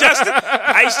 Okay, Justin.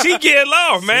 Ice-T getting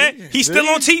love, man. He's still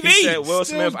on TV. He said Will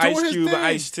Still Smith, doing Ice his Cube, and thing.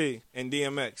 Ice-T, and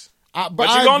DMX. But But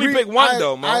you I can only agree- pick one,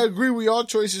 though, Mo. I agree with y'all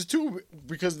choices too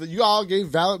because you all gave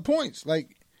valid points.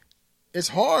 Like it's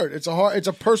hard. It's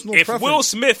a personal If preference. Will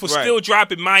Smith was Right. still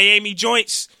dropping Miami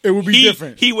joints, It would be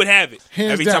different. He would have it.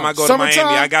 Hands Every down. time I go to Summertime,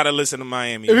 Miami, I gotta listen to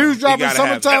Miami. If he yo. was dropping gotta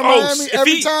have Summertime, that. Miami if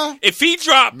every he, time? If he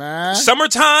dropped Man.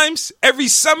 Summertimes every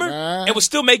summer Man. and was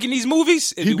still making these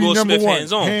movies, it'd He'd be be Will number Smith one,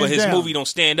 hands on. hands But his down. movie don't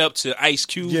stand up to Ice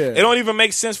Cube. Yeah. It don't even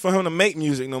make sense for him to make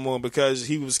music no more because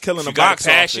he was killing If the you got box a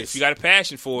passion, office. if you got a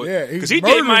passion for Yeah, it, he because was he did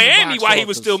murdering the Miami box while he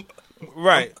was office. still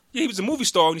right. yeah, he was a movie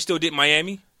star when he still did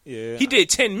Miami. Yeah. He did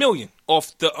 10 million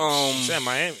off the Shit,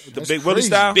 Miami. The That's Big Willie crazy.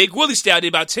 style. Big Willie style did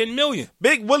about 10 million.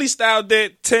 Big Willie style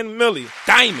did 10 million.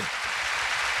 Diamond.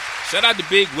 Shout out to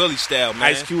Big Willie style, man.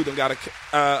 Ice Cube done got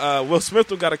a Will Smith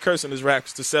done got a curse in his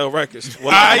raps to sell records.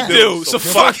 Well, I do. So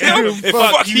fuck him. And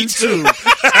fuck you you too. Yo,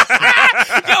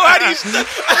 how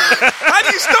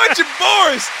do you start your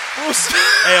bars?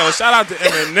 Hey, yo, shout out to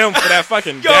Eminem for that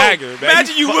fucking Yo, dagger, man.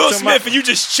 imagine He you fucked Will him Smith up. and you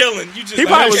just chilling. You just He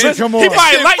probably was shit listening. come He on.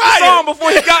 probably Shit liked the fire. song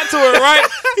before he got to it, right?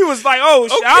 He was like, "Oh,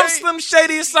 shit, I'm Okay. Slim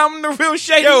Shady or something, the real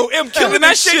Shady." Yo, M killing And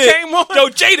that that shit came on. Yo,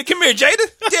 Jada, come here, Jada.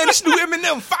 Damn, this new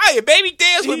Eminem fire, baby.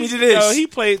 Dance with me to this. Yo, he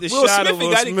played the Will shot Smith of ain't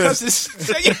Will got it 'cause Smith.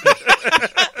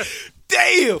 it's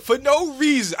damn for no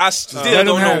reason. I still let him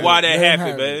don't know have why it. that Let him happened,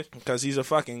 have man. it. Because he's a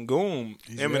fucking goon.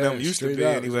 Yeah, Eminem used to straight be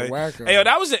up. He's a anyway. wacko. Hey, yo,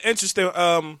 that was an interesting.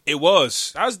 It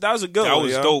was. That was a good That one.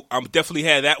 was yo. dope. I'm definitely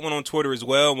had that one on Twitter as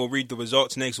well. And we'll read the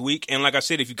results next week. And like I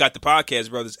said, if you got the Podcast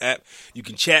Brothers app, you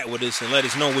can chat with us and let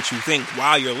us know what you think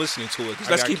while you're listening to it. 'Cause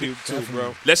I let's got keep cute it too,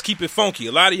 bro. Let's keep it funky.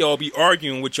 A lot of y'all be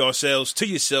arguing with yourselves to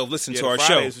yourself, listening Yeah, to our the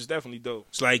show. Fridays was definitely dope.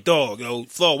 It's like, dog, yo,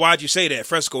 Flo, why'd you say that?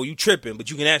 Fresco, you tripping, but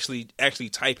you can actually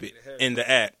type it in the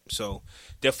app. So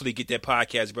definitely get that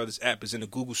Podcast Brothers app. It's in the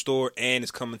Google Store and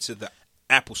it's coming to the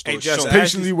Apple Store. Hey, Justin, soon.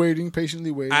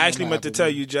 Patiently waiting. I actually on meant to Apple, tell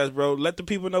man. you, Just bro, let the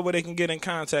people know where they can get in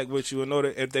contact with you in order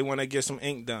if they want to get some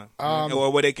ink done, Um,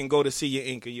 or where they can go to see your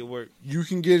ink or your work. You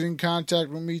can get in contact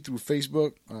with me through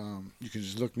Facebook. You can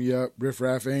just look me up, Riff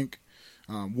Raff Inc.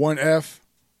 1F.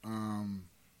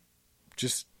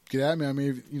 Just get at me. I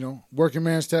mean, working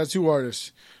man's tattoo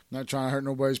artist. Not trying to hurt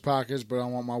nobody's pockets, but I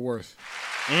want my worth.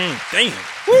 Damn.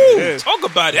 Woo, talk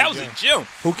about it. That was a gem.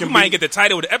 Who might get the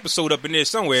title of the episode up in there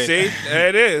somewhere. See, there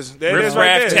it is. There it Riff is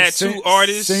right Raff there. tattoo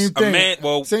artist. Same thing. A man.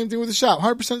 Well, same thing with the shop.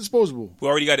 100% disposable. we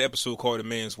already got an episode called A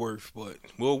Man's Worth, but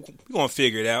we're going to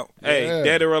figure it out. Hey, Yeah.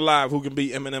 dead or alive, who can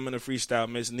beat Eminem in the freestyle?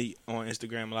 Miss Neat on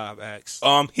Instagram Live asks.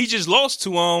 He just lost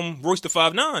to Royce the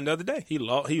 5'9" the other day. He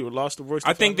lost the Royce.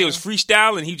 I think there was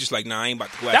freestyle, and he just like, nah, I ain't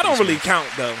about to go that after don't this really man. count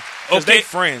though. Because Okay. they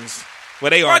friends. Well,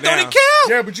 they Why are don't now. it count?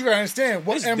 Yeah, but you gotta understand,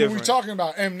 what It's M are we different. talking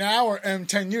about? M now or M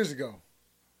 10 years ago?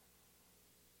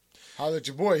 Holla at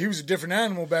your boy. He was a different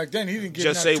animal back then. He didn't give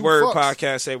Just not Say two Word fucks.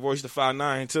 podcast say Royce the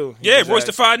 5'9" too. He Yeah, was Royce like-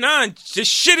 the 5'9"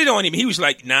 just shitted on him. He was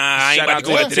like, nah, I ain't Shout about out to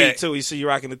to go the after T that. too. You see you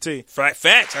rocking the T.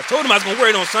 Facts. I told him I was going to wear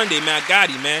it on Sunday, man. I got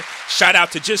him, man. Shout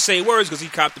out to Just Say Words because he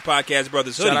copped the Podcast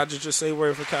Brothers hoodie. Shout out to Just Say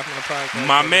Word for copying the podcast.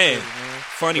 My man.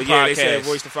 Funny But yeah, podcast. they said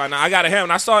Royce the 5'9". I got to him.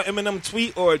 And I saw Eminem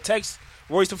tweet or text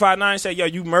Royce the 5'9" say, "Yo,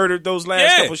 you murdered those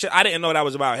last couple shit." I didn't know that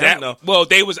was about him though. Well,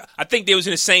 I think they was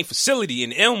in the same facility,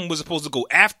 and M was supposed to go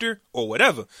after or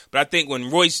whatever. But I think when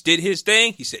Royce did his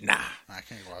thing, he said, "Nah,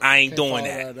 I ain't doing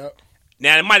that." Up.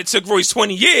 Now it might have took Royce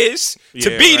 20 years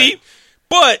to Yeah, beat right. him,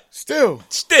 but Still.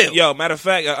 Yo, matter of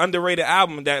fact, an underrated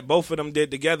album that both of them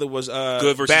did together was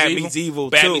Good versus Bad Evil? Meets Evil.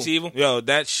 Bad too. Meets Evil? Yo,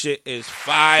 that shit is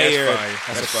fire. That's fire. That's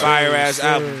That's a fire. fire ass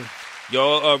album.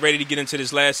 y'all ready to get into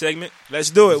this last segment? Let's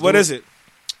do it. What is it?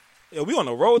 Yo, we on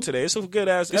the road today. It's a good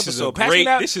ass This is episode. a Pass great. me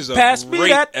that- This is a pass me great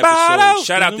that episode. bottle.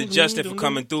 Shout out to Justin for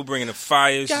coming through, bringing the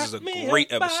fires. This is a Got me great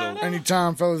a episode. bottle.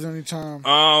 Anytime, fellas,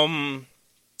 anytime.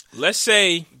 Let's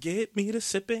say Get me the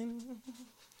sipping.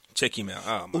 check him out.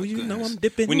 Oh my Oh, you goodness. know I'm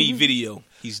dipping. We need video.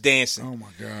 He's dancing. Oh, my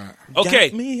God. Okay,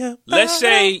 Got me a let's bottle.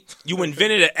 say you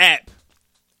invented an app,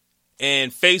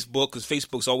 and Facebook, because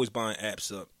Facebook's always buying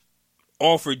apps up,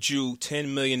 offered you $10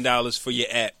 million for your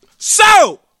app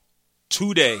So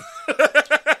today.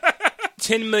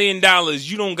 $10 million.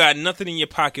 You don't got nothing in your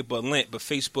pocket but lint, but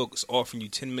Facebook is offering you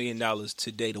 $10 million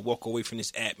today to walk away from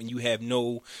this app, and you have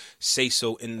no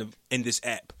say-so in this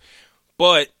app.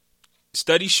 But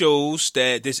study shows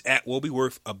that this app will be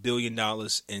worth $1 billion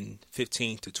in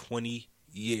 15 to 20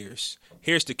 years.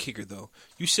 Here's the kicker, though.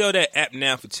 You sell that app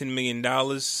now for $10 million,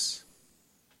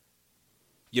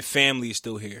 your family is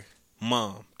still here.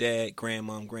 Mom, dad,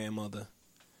 grandmom, grandmother,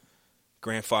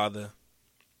 grandfather.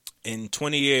 In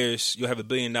 20 years, you'll have $1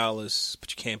 billion, but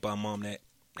you can't buy mom that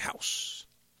house.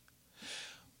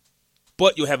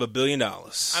 But you'll have $1 billion.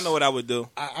 I know what I would do.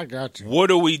 I got you.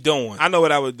 What are we doing? I know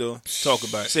what I would do. Talk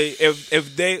about it. See,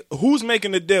 if they, who's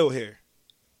making the deal here?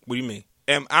 What do you mean?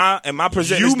 Am I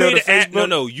presenting You this deal made to an app. Facebook?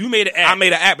 No, you made an app. I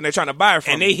made an app and they're trying to buy it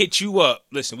from and me. they hit you up.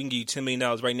 Listen, we can give you $10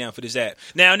 million right now for this app.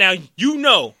 Now, you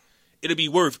know it'll be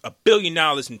worth $1 billion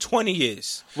in 20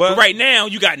 years. Well- but right now,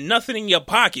 you got nothing in your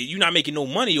pocket. You're not making no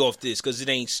money off this because it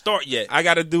ain't start yet. I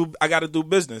gotta do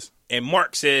business. And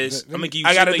Mark says, I'm going to give you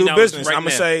I $10 gotta million do business. right I'm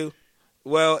gonna now. say,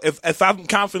 well, if I'm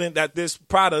confident that this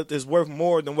product is worth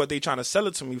more than what they trying to sell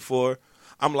it to me for,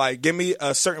 I'm like, give me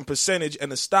a certain percentage in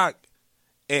the stock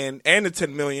and the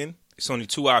 $10 million. It's only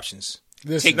two options.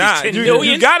 Listen, Take Nah, this $10 you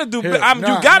million. gotta do. Here, you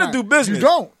gotta do business.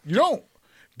 You don't.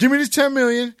 Give me this $10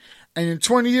 million, and in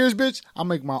 20 years, bitch, I'll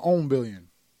make my own $1 billion.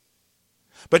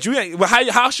 But you ain't. Well,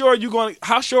 how sure are you going?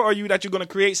 How sure are you that you're going to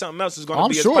create something else that's going to I'm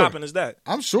be sure. as popping as that?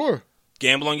 I'm sure.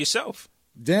 Gamble on yourself.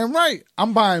 Damn right.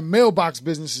 I'm buying mailbox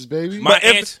businesses, baby. My But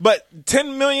aunt- but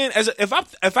 $10 million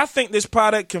if I think this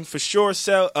product can for sure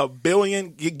sell $1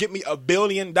 billion, you get me $1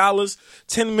 billion.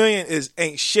 $10 million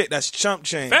ain't shit. That's chump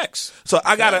change. Facts. So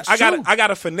I gotta true.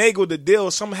 finagle the deal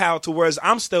somehow to where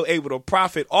I'm still able to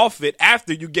profit off it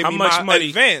after you give How me much my money-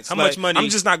 advance. how Like, much money- I'm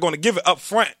just not going to give it up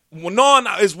front. Well, knowing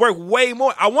it's worth way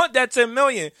more. I want that $10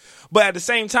 million, but at the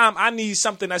same time, I need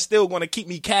something that's still going to keep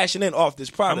me cashing in off this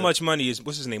How product. much money is,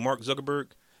 what's his name, Mark Zuckerberg?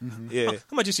 Yeah.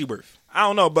 How much is he worth? I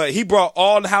don't know, but he brought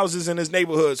all the houses in his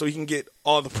neighborhood so he can get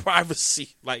all the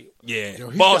privacy. Like, Yeah. Yo,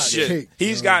 he's bullshit. got cake,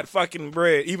 He's yo. got fucking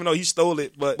bread, even though he stole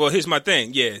it. But Well, here's my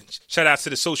thing. Yeah. Shout out to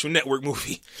the Social Network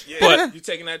movie. But you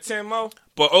taking that 10 mo?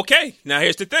 But okay, now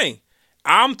here's the thing.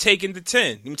 I'm taking the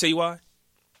 10. Let me tell you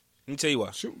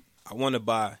why. Shoot. I want to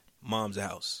buy mom's a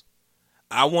house.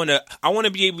 I want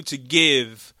to be able to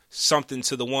give something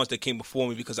to the ones that came before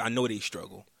me because I know they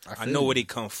struggle. I know where they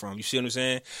come from. You see what I'm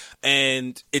saying?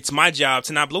 And it's my job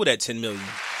to not blow that $10 million.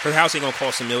 Her house ain't gonna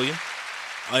cost $1 million.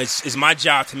 It's my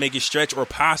job to make it stretch or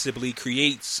possibly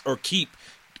create or keep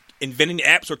inventing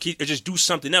apps or just do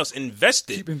something else. Invest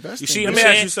it. Keep investing. You see Let what I'm me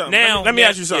saying? ask you something. Now, let me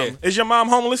ask you something. yeah. Is your mom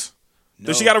homeless? No.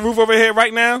 Does she got a roof over her head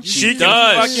right now? She can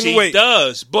does. fucking She wait.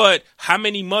 does. But how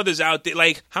many mothers out there?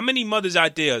 Like, how many mothers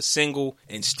out there are single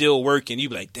and still working? You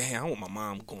be like, damn, I want my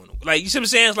mom going. Like, you see what I'm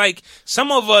saying? It's like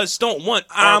some of us don't want.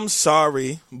 I'm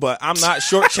sorry, but I'm not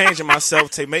shortchanging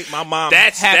myself to make my mom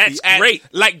happy. That's great.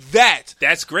 Like that.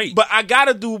 That's great. But I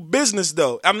gotta do business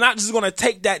though. I'm not just gonna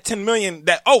take that 10 million.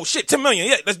 Oh shit, 10 million.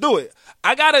 Yeah, let's do it.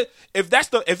 I gotta.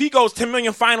 If he goes 10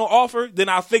 million final offer, then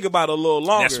I'll think about it a little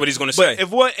longer. That's what he's gonna But say.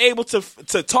 if we're able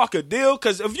to talk a deal,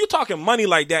 because if you're talking money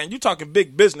like that and you're talking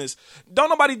big business, don't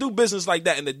nobody do business like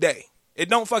that in the day. It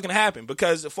don't fucking happen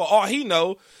because for all he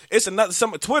know, it's another.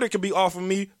 Twitter could be offering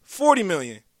me 40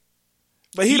 million,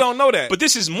 but he don't know that. But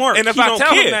this is Mark. And if He I don't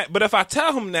tell care. him that, but if I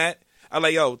tell him that, I'm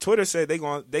like, yo, Twitter said they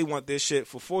want this shit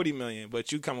for 40 million,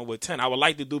 but you coming with 10. I would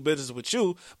like to do business with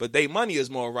you, but they money is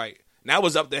more right. Now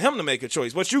it's up to him to make a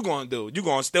choice. What you gonna do? You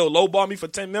gonna still lowball me for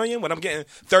 10 million when I'm getting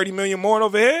 30 million more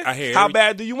over here? I hear How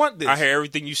bad do you want this? I hear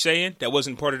everything you saying. That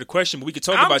wasn't part of the question, but we could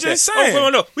talk I'm about just that. saying.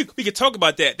 Oh, no. We could talk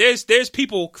about that. There's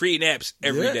people creating apps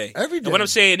every Yeah, day. every day. And what I'm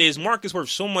saying is Mark is worth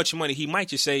so much money, he might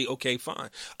just say, okay, fine.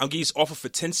 I'm getting this offer for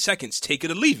 10 seconds. Take it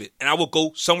or leave it. And I will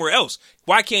go somewhere else.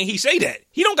 Why can't he say that?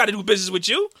 He don't got to do business with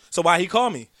you So why he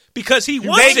call me? because he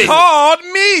wants They it. called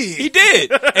me. He did.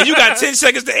 And you got 10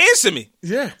 seconds to answer me.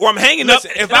 Yeah. Or I'm hanging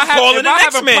Listen, up if and I'm calling the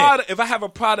next man. if I have a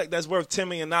product that's worth $10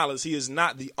 million, he is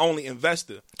not the only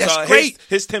investor. That's so great.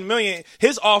 His $10 million,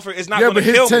 his offer is not Yeah, going but to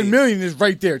his kill 10 me. million is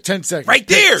right there. 10 seconds. Right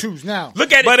there. Choose now.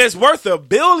 Look at it. But it's worth $1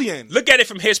 billion. Look at it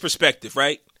from his perspective,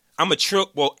 right? I'm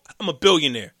a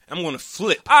billionaire. I'm going to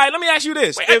flip. All right, let me ask you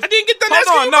this. Wait, I didn't get done asking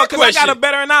Hold you on, my no, because I got question. a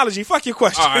better analogy. Fuck your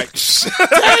question. All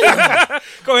right.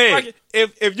 Go ahead.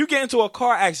 If you get into a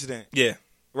car accident, Yeah.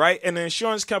 right, and the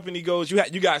insurance company goes,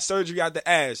 you got surgery out the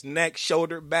ass, neck,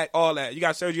 shoulder, back, all that. You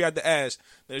got surgery out the ass.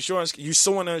 You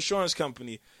suing the insurance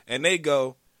company, and they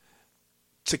go,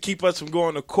 to keep us from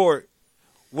going to court,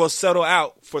 we'll settle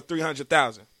out for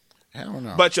 $300,000. Hell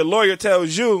no. But your lawyer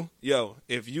tells you, yo,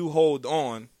 if you hold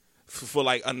on for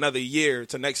like another year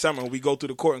to next summer, we go through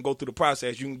the court and go through the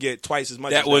process, you can get twice as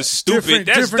much. That as was stupid. Different-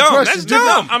 That's different dumb. question, That's different-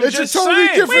 dumb. I'm It's a just totally saying.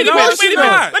 different Wait a minute. question, Wait a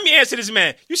minute. though. Let me answer this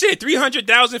man. You said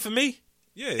 $300,000 for me?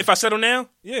 Yeah. If I settle now?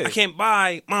 Yeah. I can't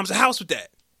buy mom's a house with that.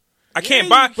 I Yeah, can't you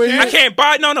buy. can. I can't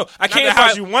buy. No. I Not can't the buy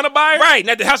house you want to buy? Right.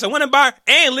 Not the house I want to buy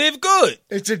and live good.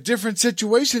 It's a different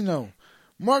situation, though.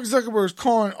 Mark Zuckerberg is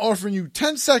calling, offering you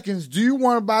 10 seconds. Do you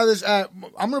want to buy this app?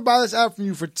 I'm going to buy this app from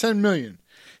you for $10 million.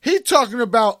 He talking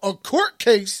about a court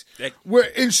case where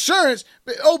insurance.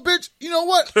 Oh, bitch, you know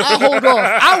what? I hold off.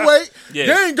 I wait. Yeah.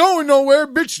 They ain't going nowhere,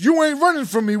 bitch. You ain't running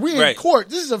from me. We in Right. court.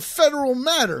 This is a federal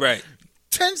matter. Right.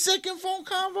 10-second phone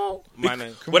convo. My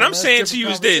name. What on, I'm that's saying to different you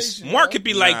is this. conversation, Mark yo. could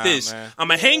be like Nah, this. man. I'm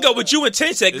going to hang up with you in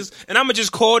 10 seconds, and I'm going to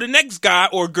just call the next guy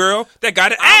or girl that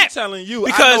got an I'm app. telling you, I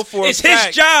because know for a it's fact,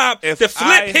 his job if to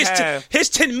flip I his have- his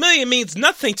 10 million means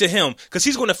nothing to him because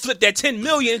he's going to flip that 10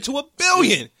 million into $1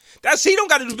 billion. He don't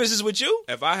got to do business with you.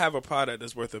 If I have a product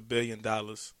that's worth $1 billion,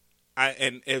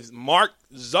 and if Mark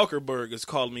Zuckerberg is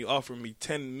calling me, offering me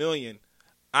 $10 million,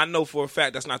 I know for a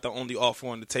fact that's not the only offer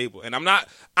on the table, and I'm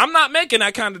not making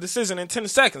that kind of decision in 10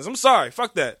 seconds. I'm sorry,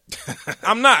 fuck that.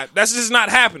 I'm not. That's just not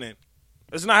happening.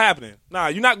 It's not happening. Nah,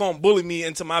 you're not gonna bully me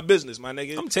into my business, my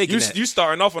nigga. I'm taking that. You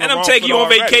starting off on And the I'm wrong taking you foot on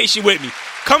already. vacation with me.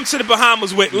 Come to the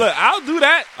Bahamas with me. Look, I'll do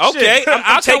that. Okay, Shit, I'm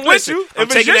I'll taking- come with listen, you. I'm If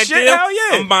it's taking your that shit, deal. hell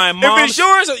yeah. I'm buying If mom's- it's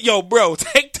yours, yo, bro,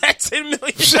 take that $10 million.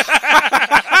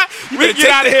 We better can get take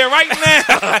out of here right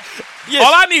now. Yes.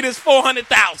 All I need is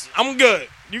 400,000. I'm good.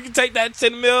 You can take that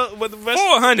 10 mil with the rest.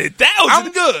 400,000.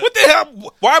 I'm good. What the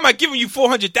hell? Why am I giving you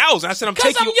 400,000? I said I'm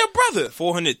Because taking I'm your brother.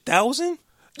 400,000.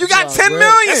 You got That's a lot 10 of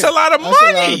million. That's a lot of That's a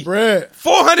lot money. of bread.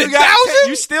 400,000.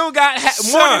 You still got more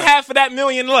Son. than half of that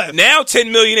million left. Now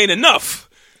 10 million ain't enough.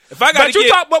 If I got But to you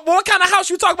get, talk. But what kind of house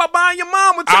you talk about buying your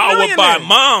mom with 10 I million? would buy in?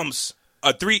 mom's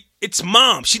a three. It's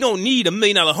mom. She don't need $1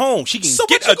 million home. She can So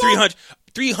get what a you gonna-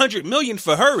 300 million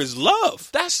for her is love.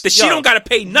 That's that she yo, don't got to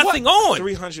pay nothing what? on.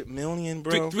 300 million,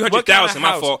 bro. 300,000.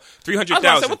 My fault. I was about to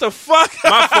 300,000. say, what the fuck?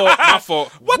 My fault. My fault.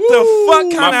 What the fuck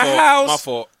kind My of fault. house? My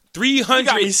fault.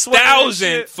 got me sweating and 300,000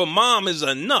 shit. for mom is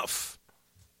enough.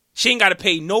 She ain't got to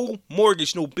pay no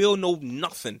mortgage, no bill, no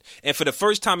nothing. And for the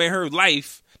first time in her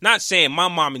life, not saying my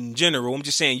mom in general, I'm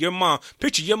just saying your mom.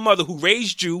 Picture your mother who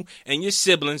raised you and your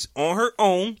siblings on her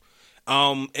own.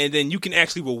 And then you can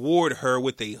actually reward her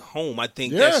with a home. I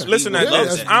think Yeah. that's Listen, we would love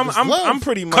that's- that. I'm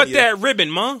pretty money. Cut that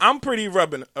ribbon, man. I'm pretty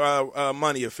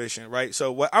money efficient, right?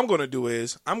 So what I'm going to do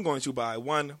is I'm going to buy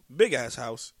one big ass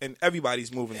house, and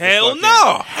everybody's moving. the Hell fuck in.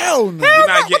 no. Hell no. You're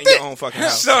not getting your own fucking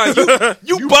house. Son,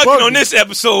 you You bugging bugging. on this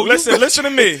episode. Listen to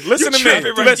me. Listen to me.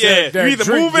 tripping right Listen, there. you either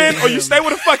That move drink in or you game. stay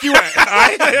where the fuck you at. All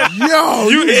right? Yo,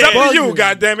 You, it's up to you, bugging.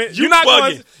 goddammit. You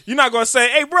You're not going to say,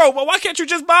 hey, bro, but why can't you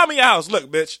just buy me a house?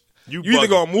 Look, bitch. You either bugging.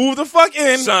 going to move the fuck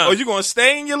in Son. or you going to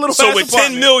stay in your little So ass with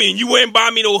apartment. $10 million, you wouldn't buy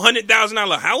me no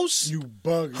 $100,000 house? You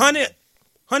bugging.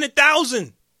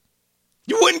 100,000.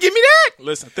 You wouldn't give me that?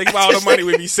 Listen, think about all the money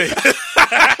we be saving.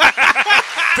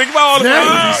 Think about all the money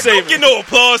we be Don't saving. get no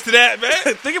applause to that,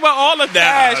 man. Think about all the Nah,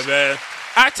 cash. man.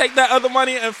 I take that other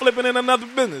money and flip it in another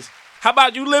business. How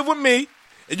about you live with me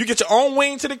and you get your own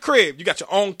wing to the crib? You got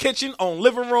your own kitchen, own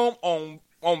living room,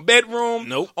 on bedroom,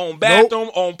 Nope. on bathroom,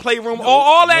 on playroom,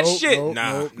 all that Nope, shit. nope,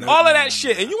 Nah, nope, nah. All of that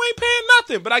shit. And you ain't paying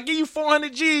nothing, but I give you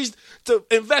 400 G's to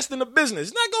invest in the business.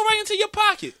 It's not go right into your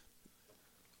pocket.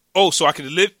 Oh, so I could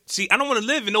live. See, I don't want to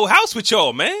live in no house with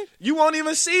y'all, man. You won't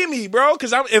even see me, bro.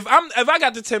 Because if I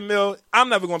got the 10 mil, I'm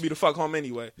never gonna be the fuck home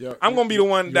anyway. Yo, I'm gonna be the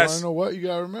one you that's. wanna know what you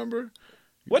gotta remember?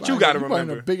 What you gotta buying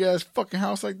remember? a big ass fucking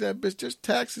house like that, bitch. Just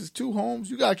taxes, 2 homes.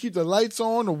 You gotta keep the lights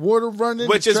on, the water running,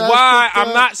 Which the is trash why picked I'm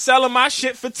up. not selling my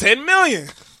shit for 10 million.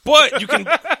 But you can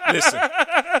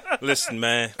listen,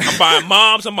 man. I'm buying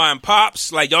moms, I'm buying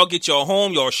pops. Like y'all get your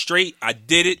home, y'all straight. I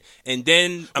did it, and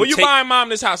then I'm Where you buying mom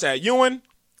this house at? Ewan?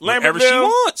 wherever she Lambertville?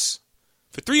 wants.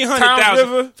 For Towns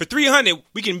River? $300,000, for $300,000,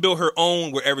 we can build her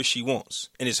own wherever she wants,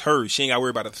 and it's hers. She ain't got to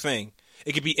worry about a thing.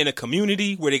 It could be in a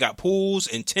community where they got pools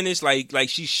and tennis, like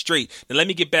she's straight. Now let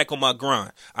me get back on my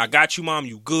grind. I got you, mom.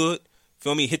 You good?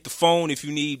 Feel me? Hit the phone if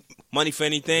you need money for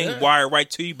anything. Wire right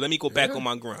to you. But let me go back on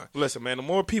my grind. Listen, man, the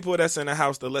more people that's in the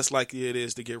house, the less likely it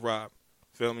is to get robbed.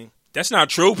 Feel me? That's not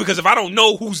true because if I don't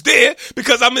know who's there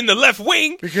because I'm in the left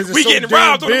wing, Because it's we so getting damn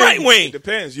robbed on the big. right It wing.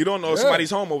 depends. You don't know if Yeah. somebody's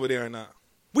home over there or not.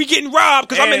 We getting robbed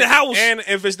because I'm in the house. And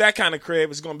if it's that kind of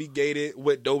crib, it's going to be gated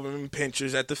with Doberman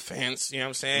pinchers at the fence, you know what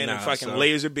I'm saying? Nah, and fucking son.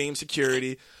 laser beam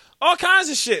security. All kinds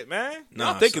of shit, man.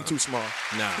 Nah, Y'all thinking son. too small.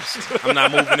 Nah, I'm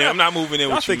not moving in. I'm not moving in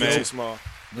Y'all with you, thinking man. too small.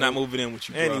 I'm not moving in with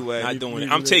you, bro. Anyway, not doing it.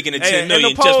 leave I'm it. taking the Hey, 10 in million.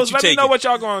 the Just what polls, you let me taking? know what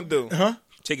y'all going to do. Huh?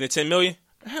 Taking the 10 million.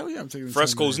 Hell yeah, I'm taking the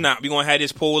Fresco's 10 million. not. We're gonna have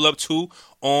this poll up too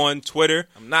on Twitter.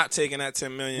 I'm not taking that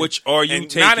 10 million. Which are you and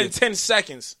taking? Not in 10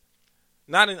 seconds.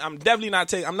 I'm definitely not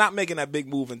taking. I'm not making that big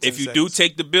move in 10 If you seconds. do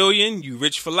take the billion, you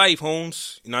rich for life,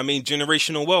 Holmes. You know what I mean?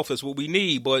 Generational wealth is what we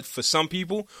need. But for some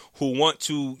people who want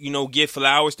to, give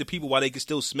flowers to people while they can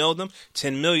still smell them,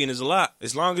 10 million is a lot.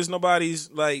 As long as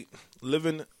nobody's like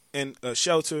living in a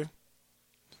shelter,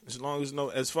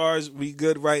 as far as we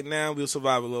good right now, we'll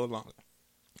survive a little longer.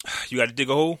 You got to dig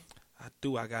a hole.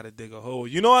 I gotta dig a hole.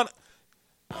 You know what?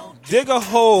 Dig a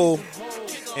hole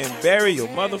and bury your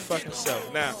motherfucking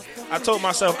self. Now, I told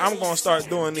myself I'm gonna start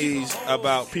doing these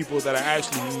about people that I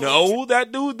actually know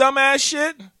that do dumbass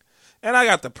shit, and I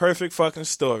got the perfect fucking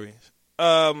story.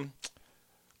 I'm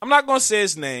not gonna say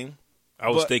his name. I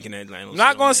was But thinking that. I'm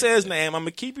not gonna say his name. I'm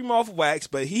gonna keep him off wax,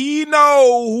 but he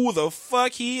know who the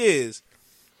fuck he is.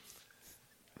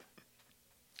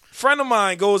 Friend of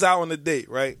mine goes out on a date,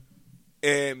 right?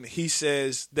 And he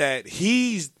says that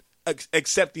he's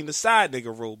accepting the side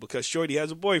nigga role because Shorty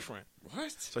has a boyfriend.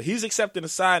 What? So he's accepting the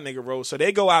side nigga role. So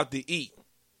they go out to eat.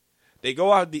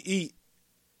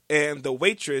 And the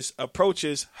waitress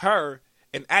approaches her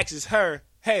and asks her,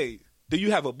 "Hey, do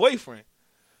you have a boyfriend?"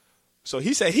 So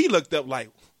he said he looked up like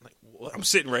what? I'm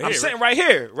sitting right here. I'm sitting right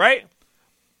here, right?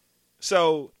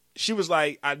 So she was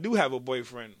like, "I do have a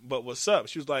boyfriend, but what's up?"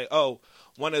 She was like, "Oh,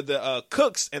 one of the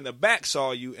cooks in the back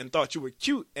saw you and thought you were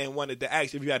cute and wanted to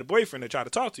ask if you had a boyfriend to try to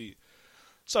talk to you."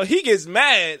 So he gets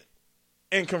mad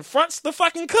and confronts the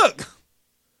fucking cook.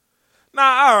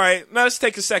 Now, all right, now let's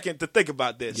take a second to think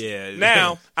about this. Yeah.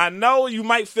 Now, I know you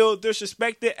might feel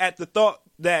disrespected at the thought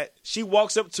that she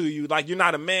walks up to you like you're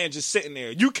not a man just sitting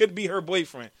there. You could be her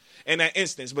boyfriend in that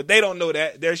instance, but they don't know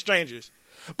that. They're strangers.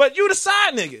 But you the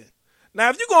side nigga. Now,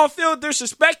 if you're going to feel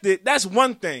disrespected, that's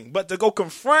one thing. But to go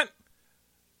confront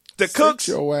the cooks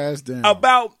Sit your ass down.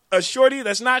 about a shorty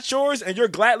that's not yours and you're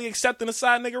gladly accepting a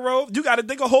side nigga role, you got to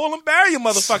dig a hole and bury your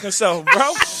motherfucking self,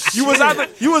 bro. You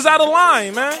was out of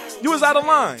line, man. You was out of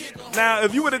line. Now,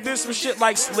 if you would have did some shit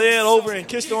like slid over and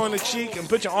kissed her on the cheek and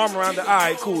put your arm around her, all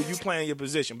right, cool, you playing your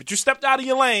position. But you stepped out of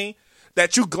your lane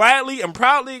that you gladly and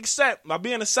proudly accept by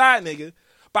being a side nigga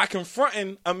by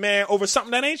confronting a man over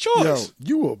something that ain't yours. Yo,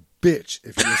 you a bitch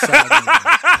if you're a side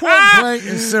nigga. Point blank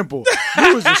and simple.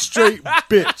 You was a straight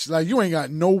bitch. Like, you ain't got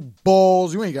no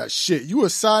balls. You ain't got shit. You a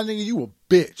side nigga, you a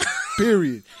bitch.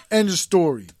 Period. End of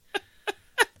story.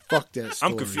 Fuck that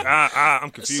story. I'm confused. I'm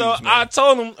confused. So man. I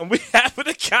told him, and we having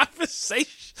a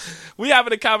conversation. We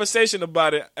having a conversation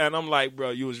about it, and I'm like, bro,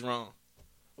 you was wrong.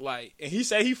 Like, and he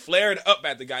said he flared up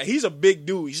at the guy. He's a big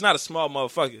dude. He's not a small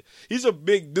motherfucker. He's a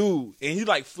big dude, and he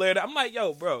like flared up. I'm like,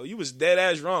 yo, bro, you was dead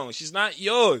ass wrong. She's not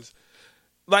yours.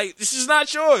 Like, this is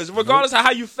not yours. Regardless of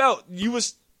how you felt,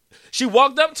 she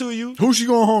walked up to you. Who's she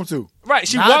going home to? Right.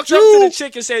 She Not walked you. up to the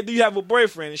chick and said, do you have a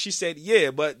boyfriend? And she said,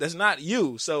 yeah, but that's not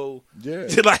you. So, Yeah.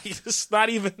 like, it's not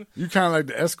even. You kind of like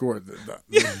the escort.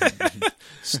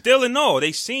 Still and all,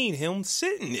 they seen him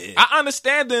sitting there. I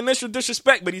understand the initial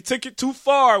disrespect, but he took it too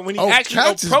far when he actually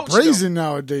cats is approached brazen him.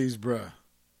 nowadays, bruh.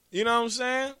 You know what I'm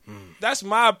saying? That's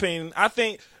my opinion. I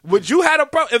think, would you had a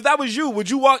problem? If that was you, would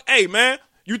you walk, hey, man,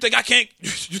 you think I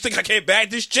can't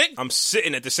bag this chick? I'm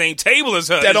sitting at the same table as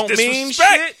her. That It's don't mean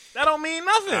disrespect. shit. That don't mean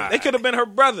nothing. They could have been her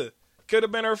brother. Could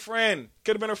have been her friend.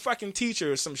 Could have been her fucking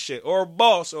teacher or some shit. Or a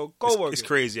boss or a coworker. It's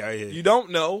crazy out here. You don't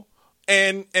know.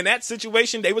 And in that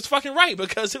situation, they was fucking right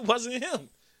because it wasn't him.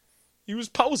 He was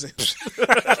posing.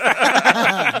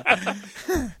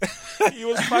 He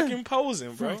was fucking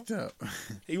posing, bro. Fucked up.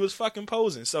 He was fucking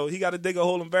posing. So he got to dig a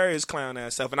hole and bury his clown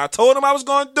ass self. And I told him I was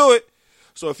going to do it.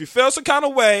 So if you feel some kind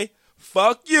of way,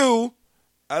 fuck you.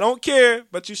 I don't care,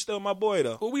 but you still my boy,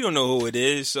 though. Well, we don't know who it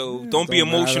is, so don't be don't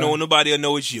emotional. matter. Nobody will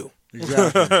know it's you.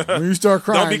 Exactly. When you start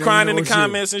crying, Don't be then crying you in know the it's you.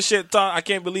 comments and shit. Talk. I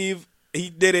can't believe he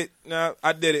did it. No,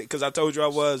 I did it because I told you I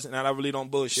was, and I really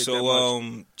don't bullshit that much.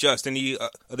 So, Just any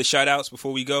other shout outs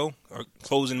before we go? Or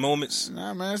closing moments?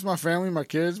 Nah, man, it's my family, my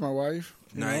kids, my wife.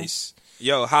 you know. Nice.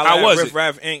 Yo, holla How at was Riff it?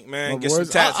 Raff Inc., man. My Get some boys.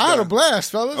 tats I had a done.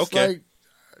 blast, fellas. Okay. Like,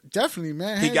 definitely,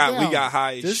 man. We hands got down.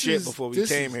 high as This shit is- before we this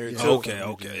came is- here, yeah. too.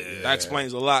 Okay. That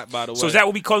explains a lot, by the way. So is that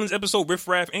what we calling this episode? Riff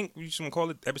Raff Inc. We just want to call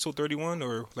it episode 31,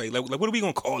 or like what are we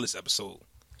gonna call this episode?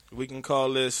 We can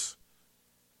call this,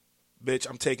 bitch,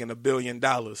 I'm taking $1 billion.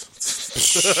 That's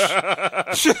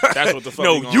what the fuck we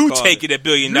No, gonna you call take it at $1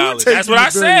 billion. take That's what I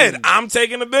 $1 billion. said. I'm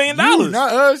taking $1 billion. You,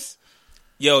 not us.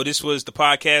 Yo, this was the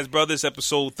Podcast Brothers,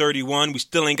 episode 31. We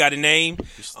still ain't got a name.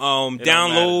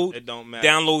 Download It don't matter.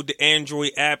 Download the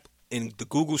Android app in the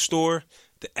Google Store.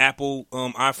 The Apple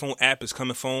iPhone app is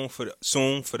coming soon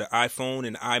for the iPhone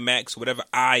and the iMac, whatever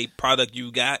product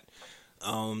you got.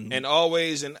 And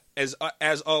always, and as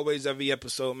always, every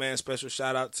episode, man, special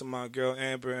shout out to my girl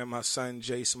Amber and my son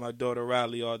Jason, my daughter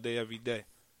Riley, all day, every day.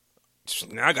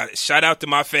 Now I got it. Shout out to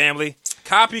my family.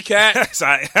 Copycat.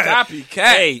 Sorry. Copycat.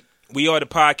 Hey, we are the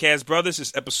Podcast Brothers.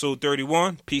 It's episode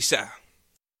 31. Peace out.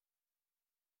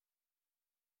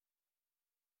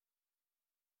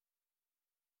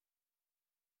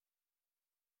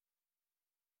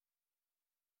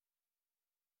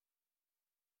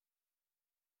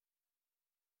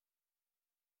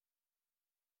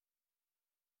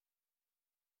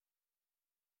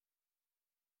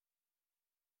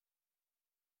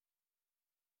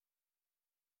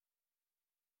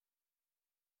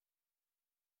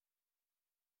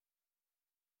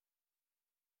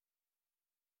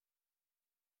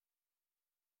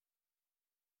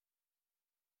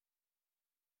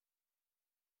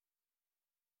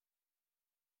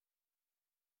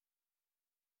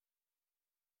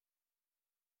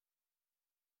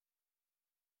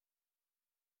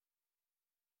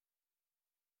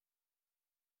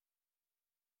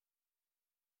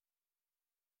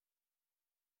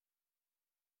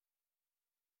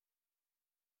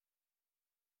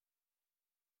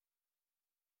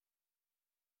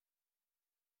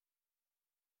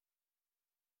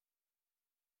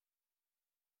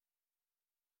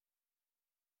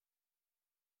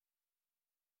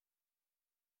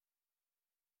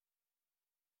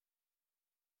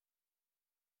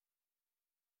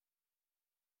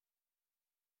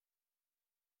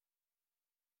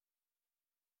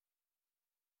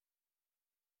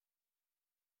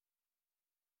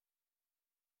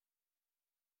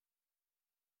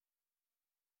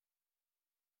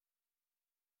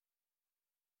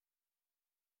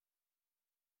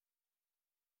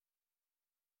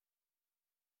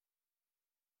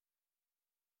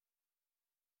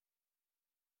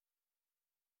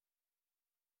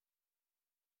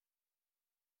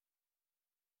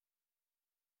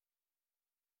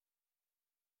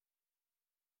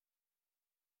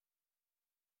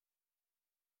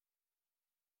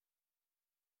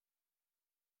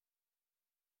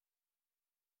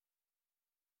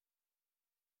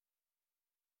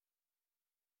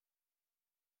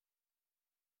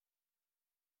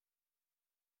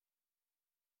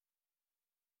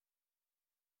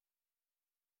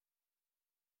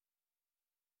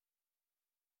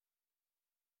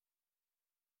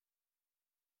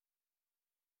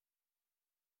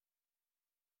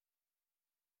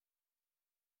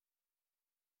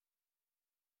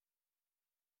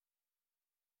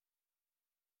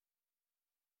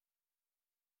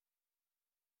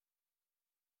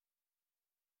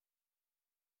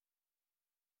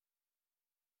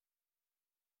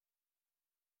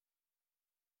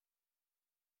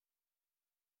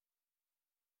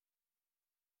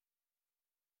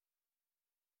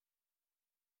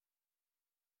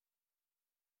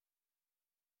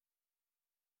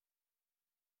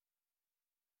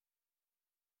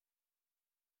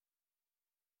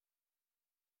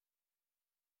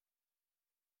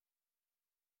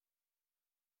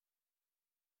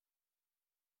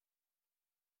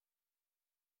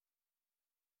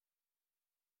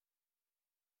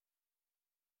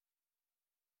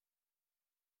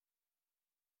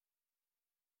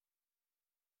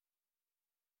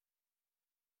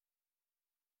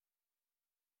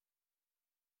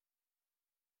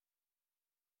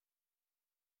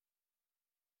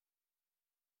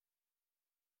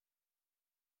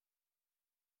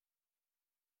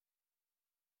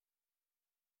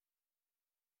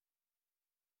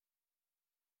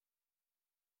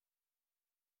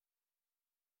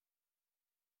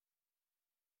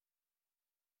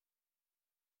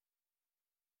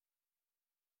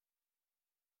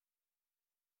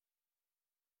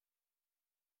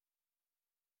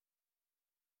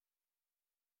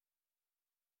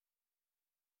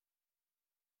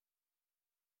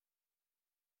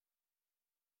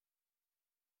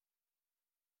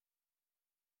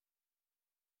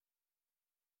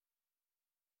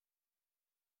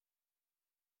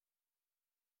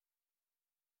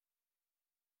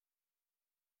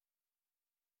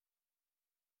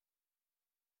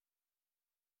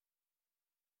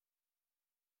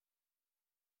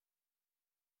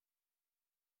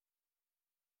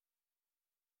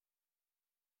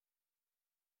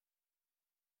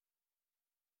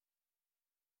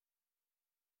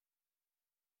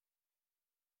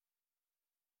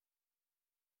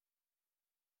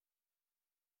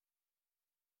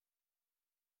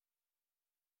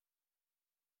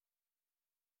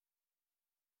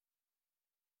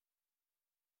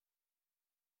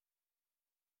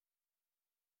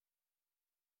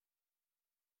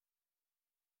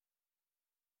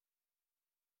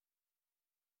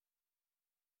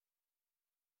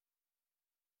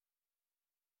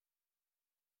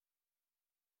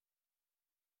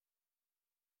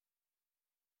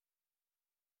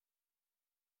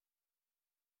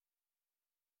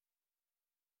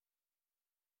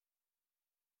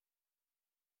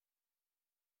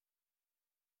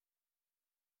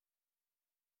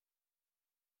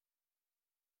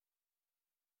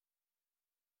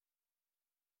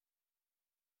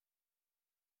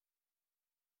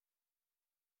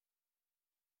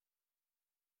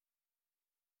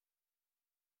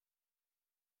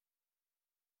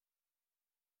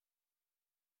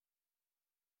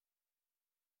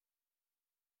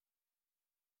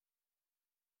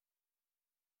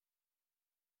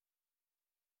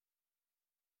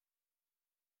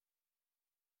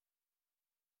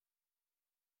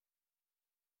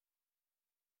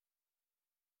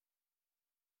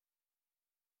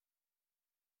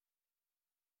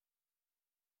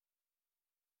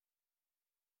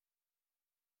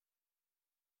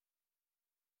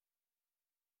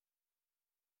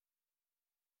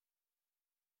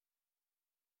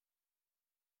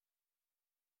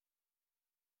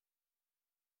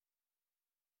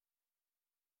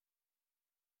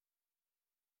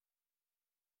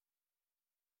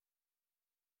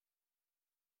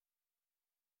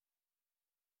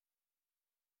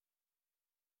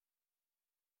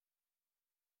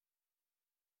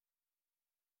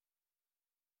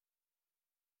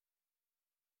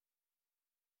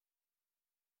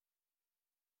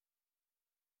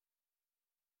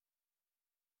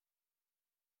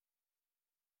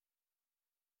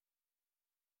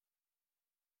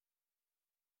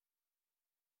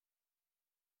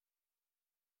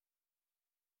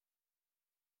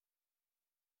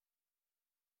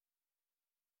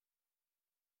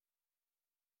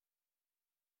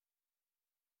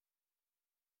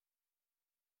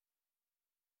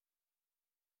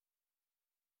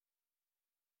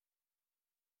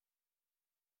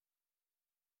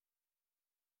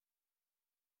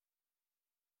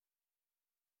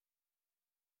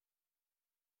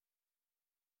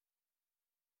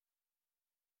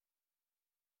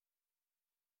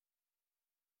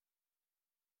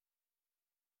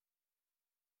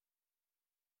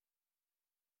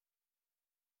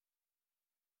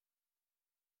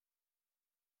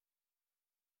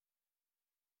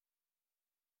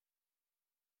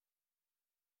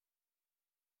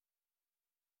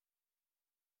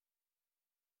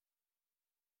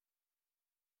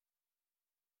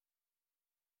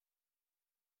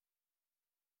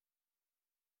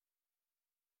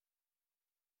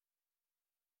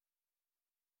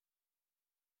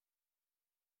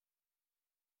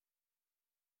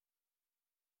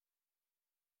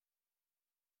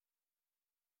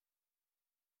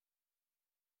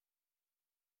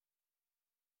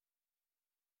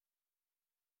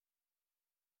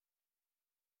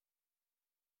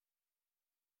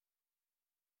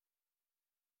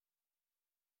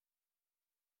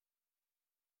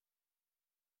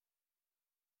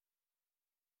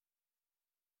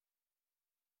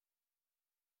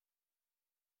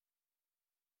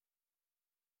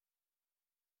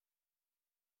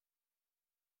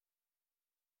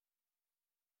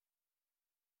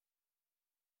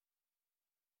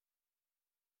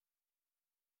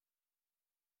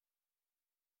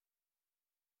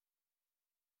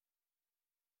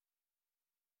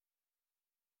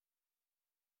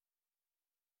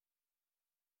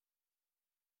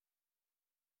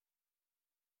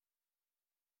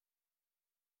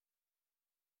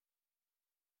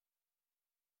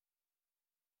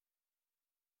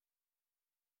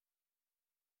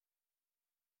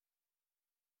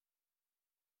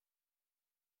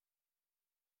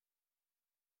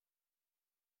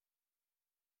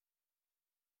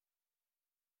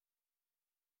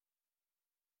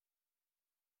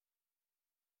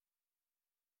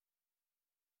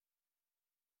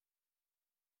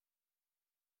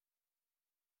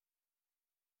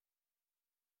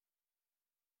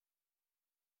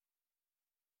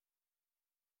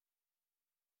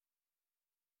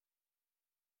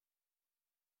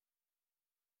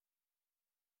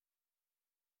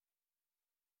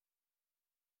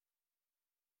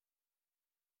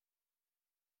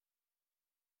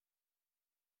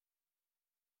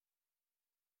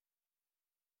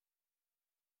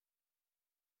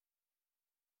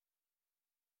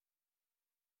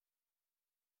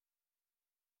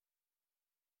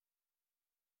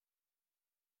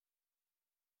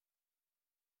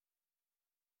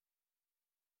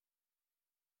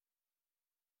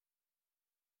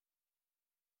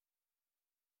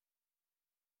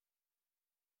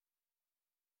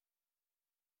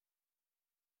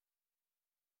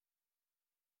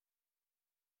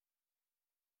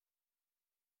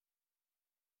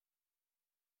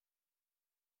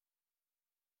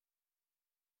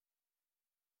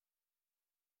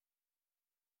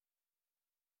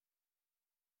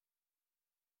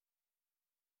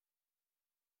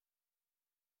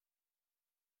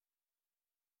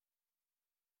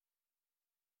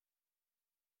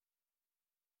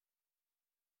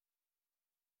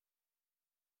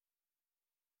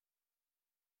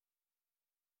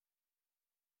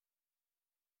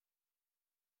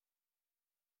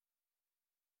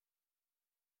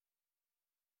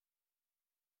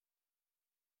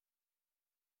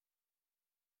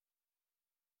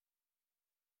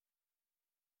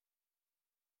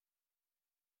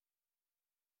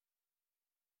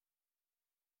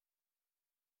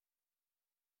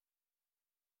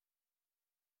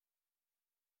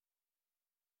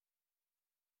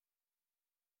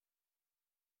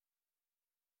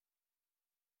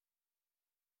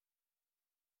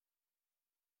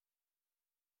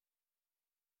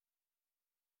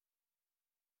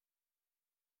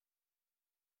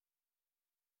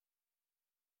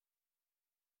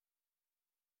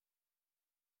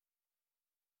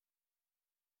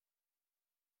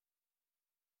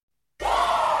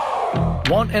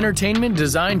 Want entertainment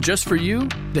designed just for you?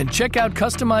 Then check out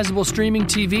customizable streaming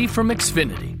TV from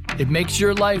Xfinity. It makes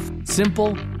your life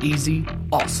simple, easy,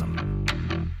 awesome.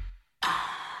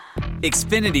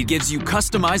 Xfinity gives you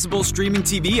customizable streaming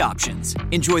TV options.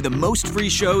 Enjoy the most free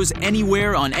shows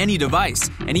anywhere on any device,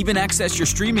 and even access your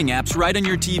streaming apps right on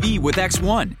your TV with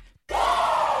X1.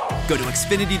 Go to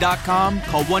Xfinity.com,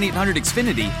 call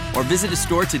 1-800-XFINITY, or visit a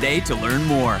store today to learn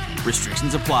more.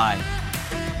 Restrictions apply.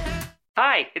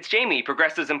 Hi, it's Jamie,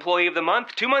 Progressive's Employee of the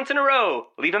Month, 2 months in a row.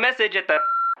 Leave a message at the...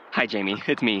 Hi, Jamie.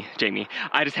 It's me, Jamie.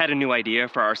 I just had a new idea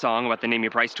for our song about the Name Your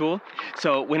Price tool.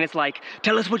 So when it's like,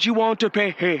 tell us what you want to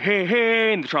pay, hey, hey,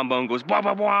 hey, and the trombone goes, blah,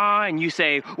 blah, blah, and you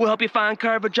say, we'll help you find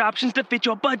coverage options to fit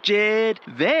your budget.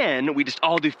 Then we just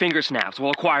all do finger snaps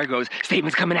while a choir goes,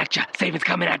 savings coming at ya, savings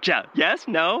coming at ya. Yes?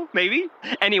 No? Maybe?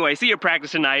 Anyway, see you at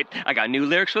practice tonight. I got new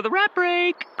lyrics for the rap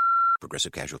break.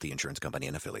 Progressive Casualty Insurance Company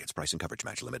and Affiliates. Price and coverage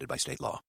match limited by state law.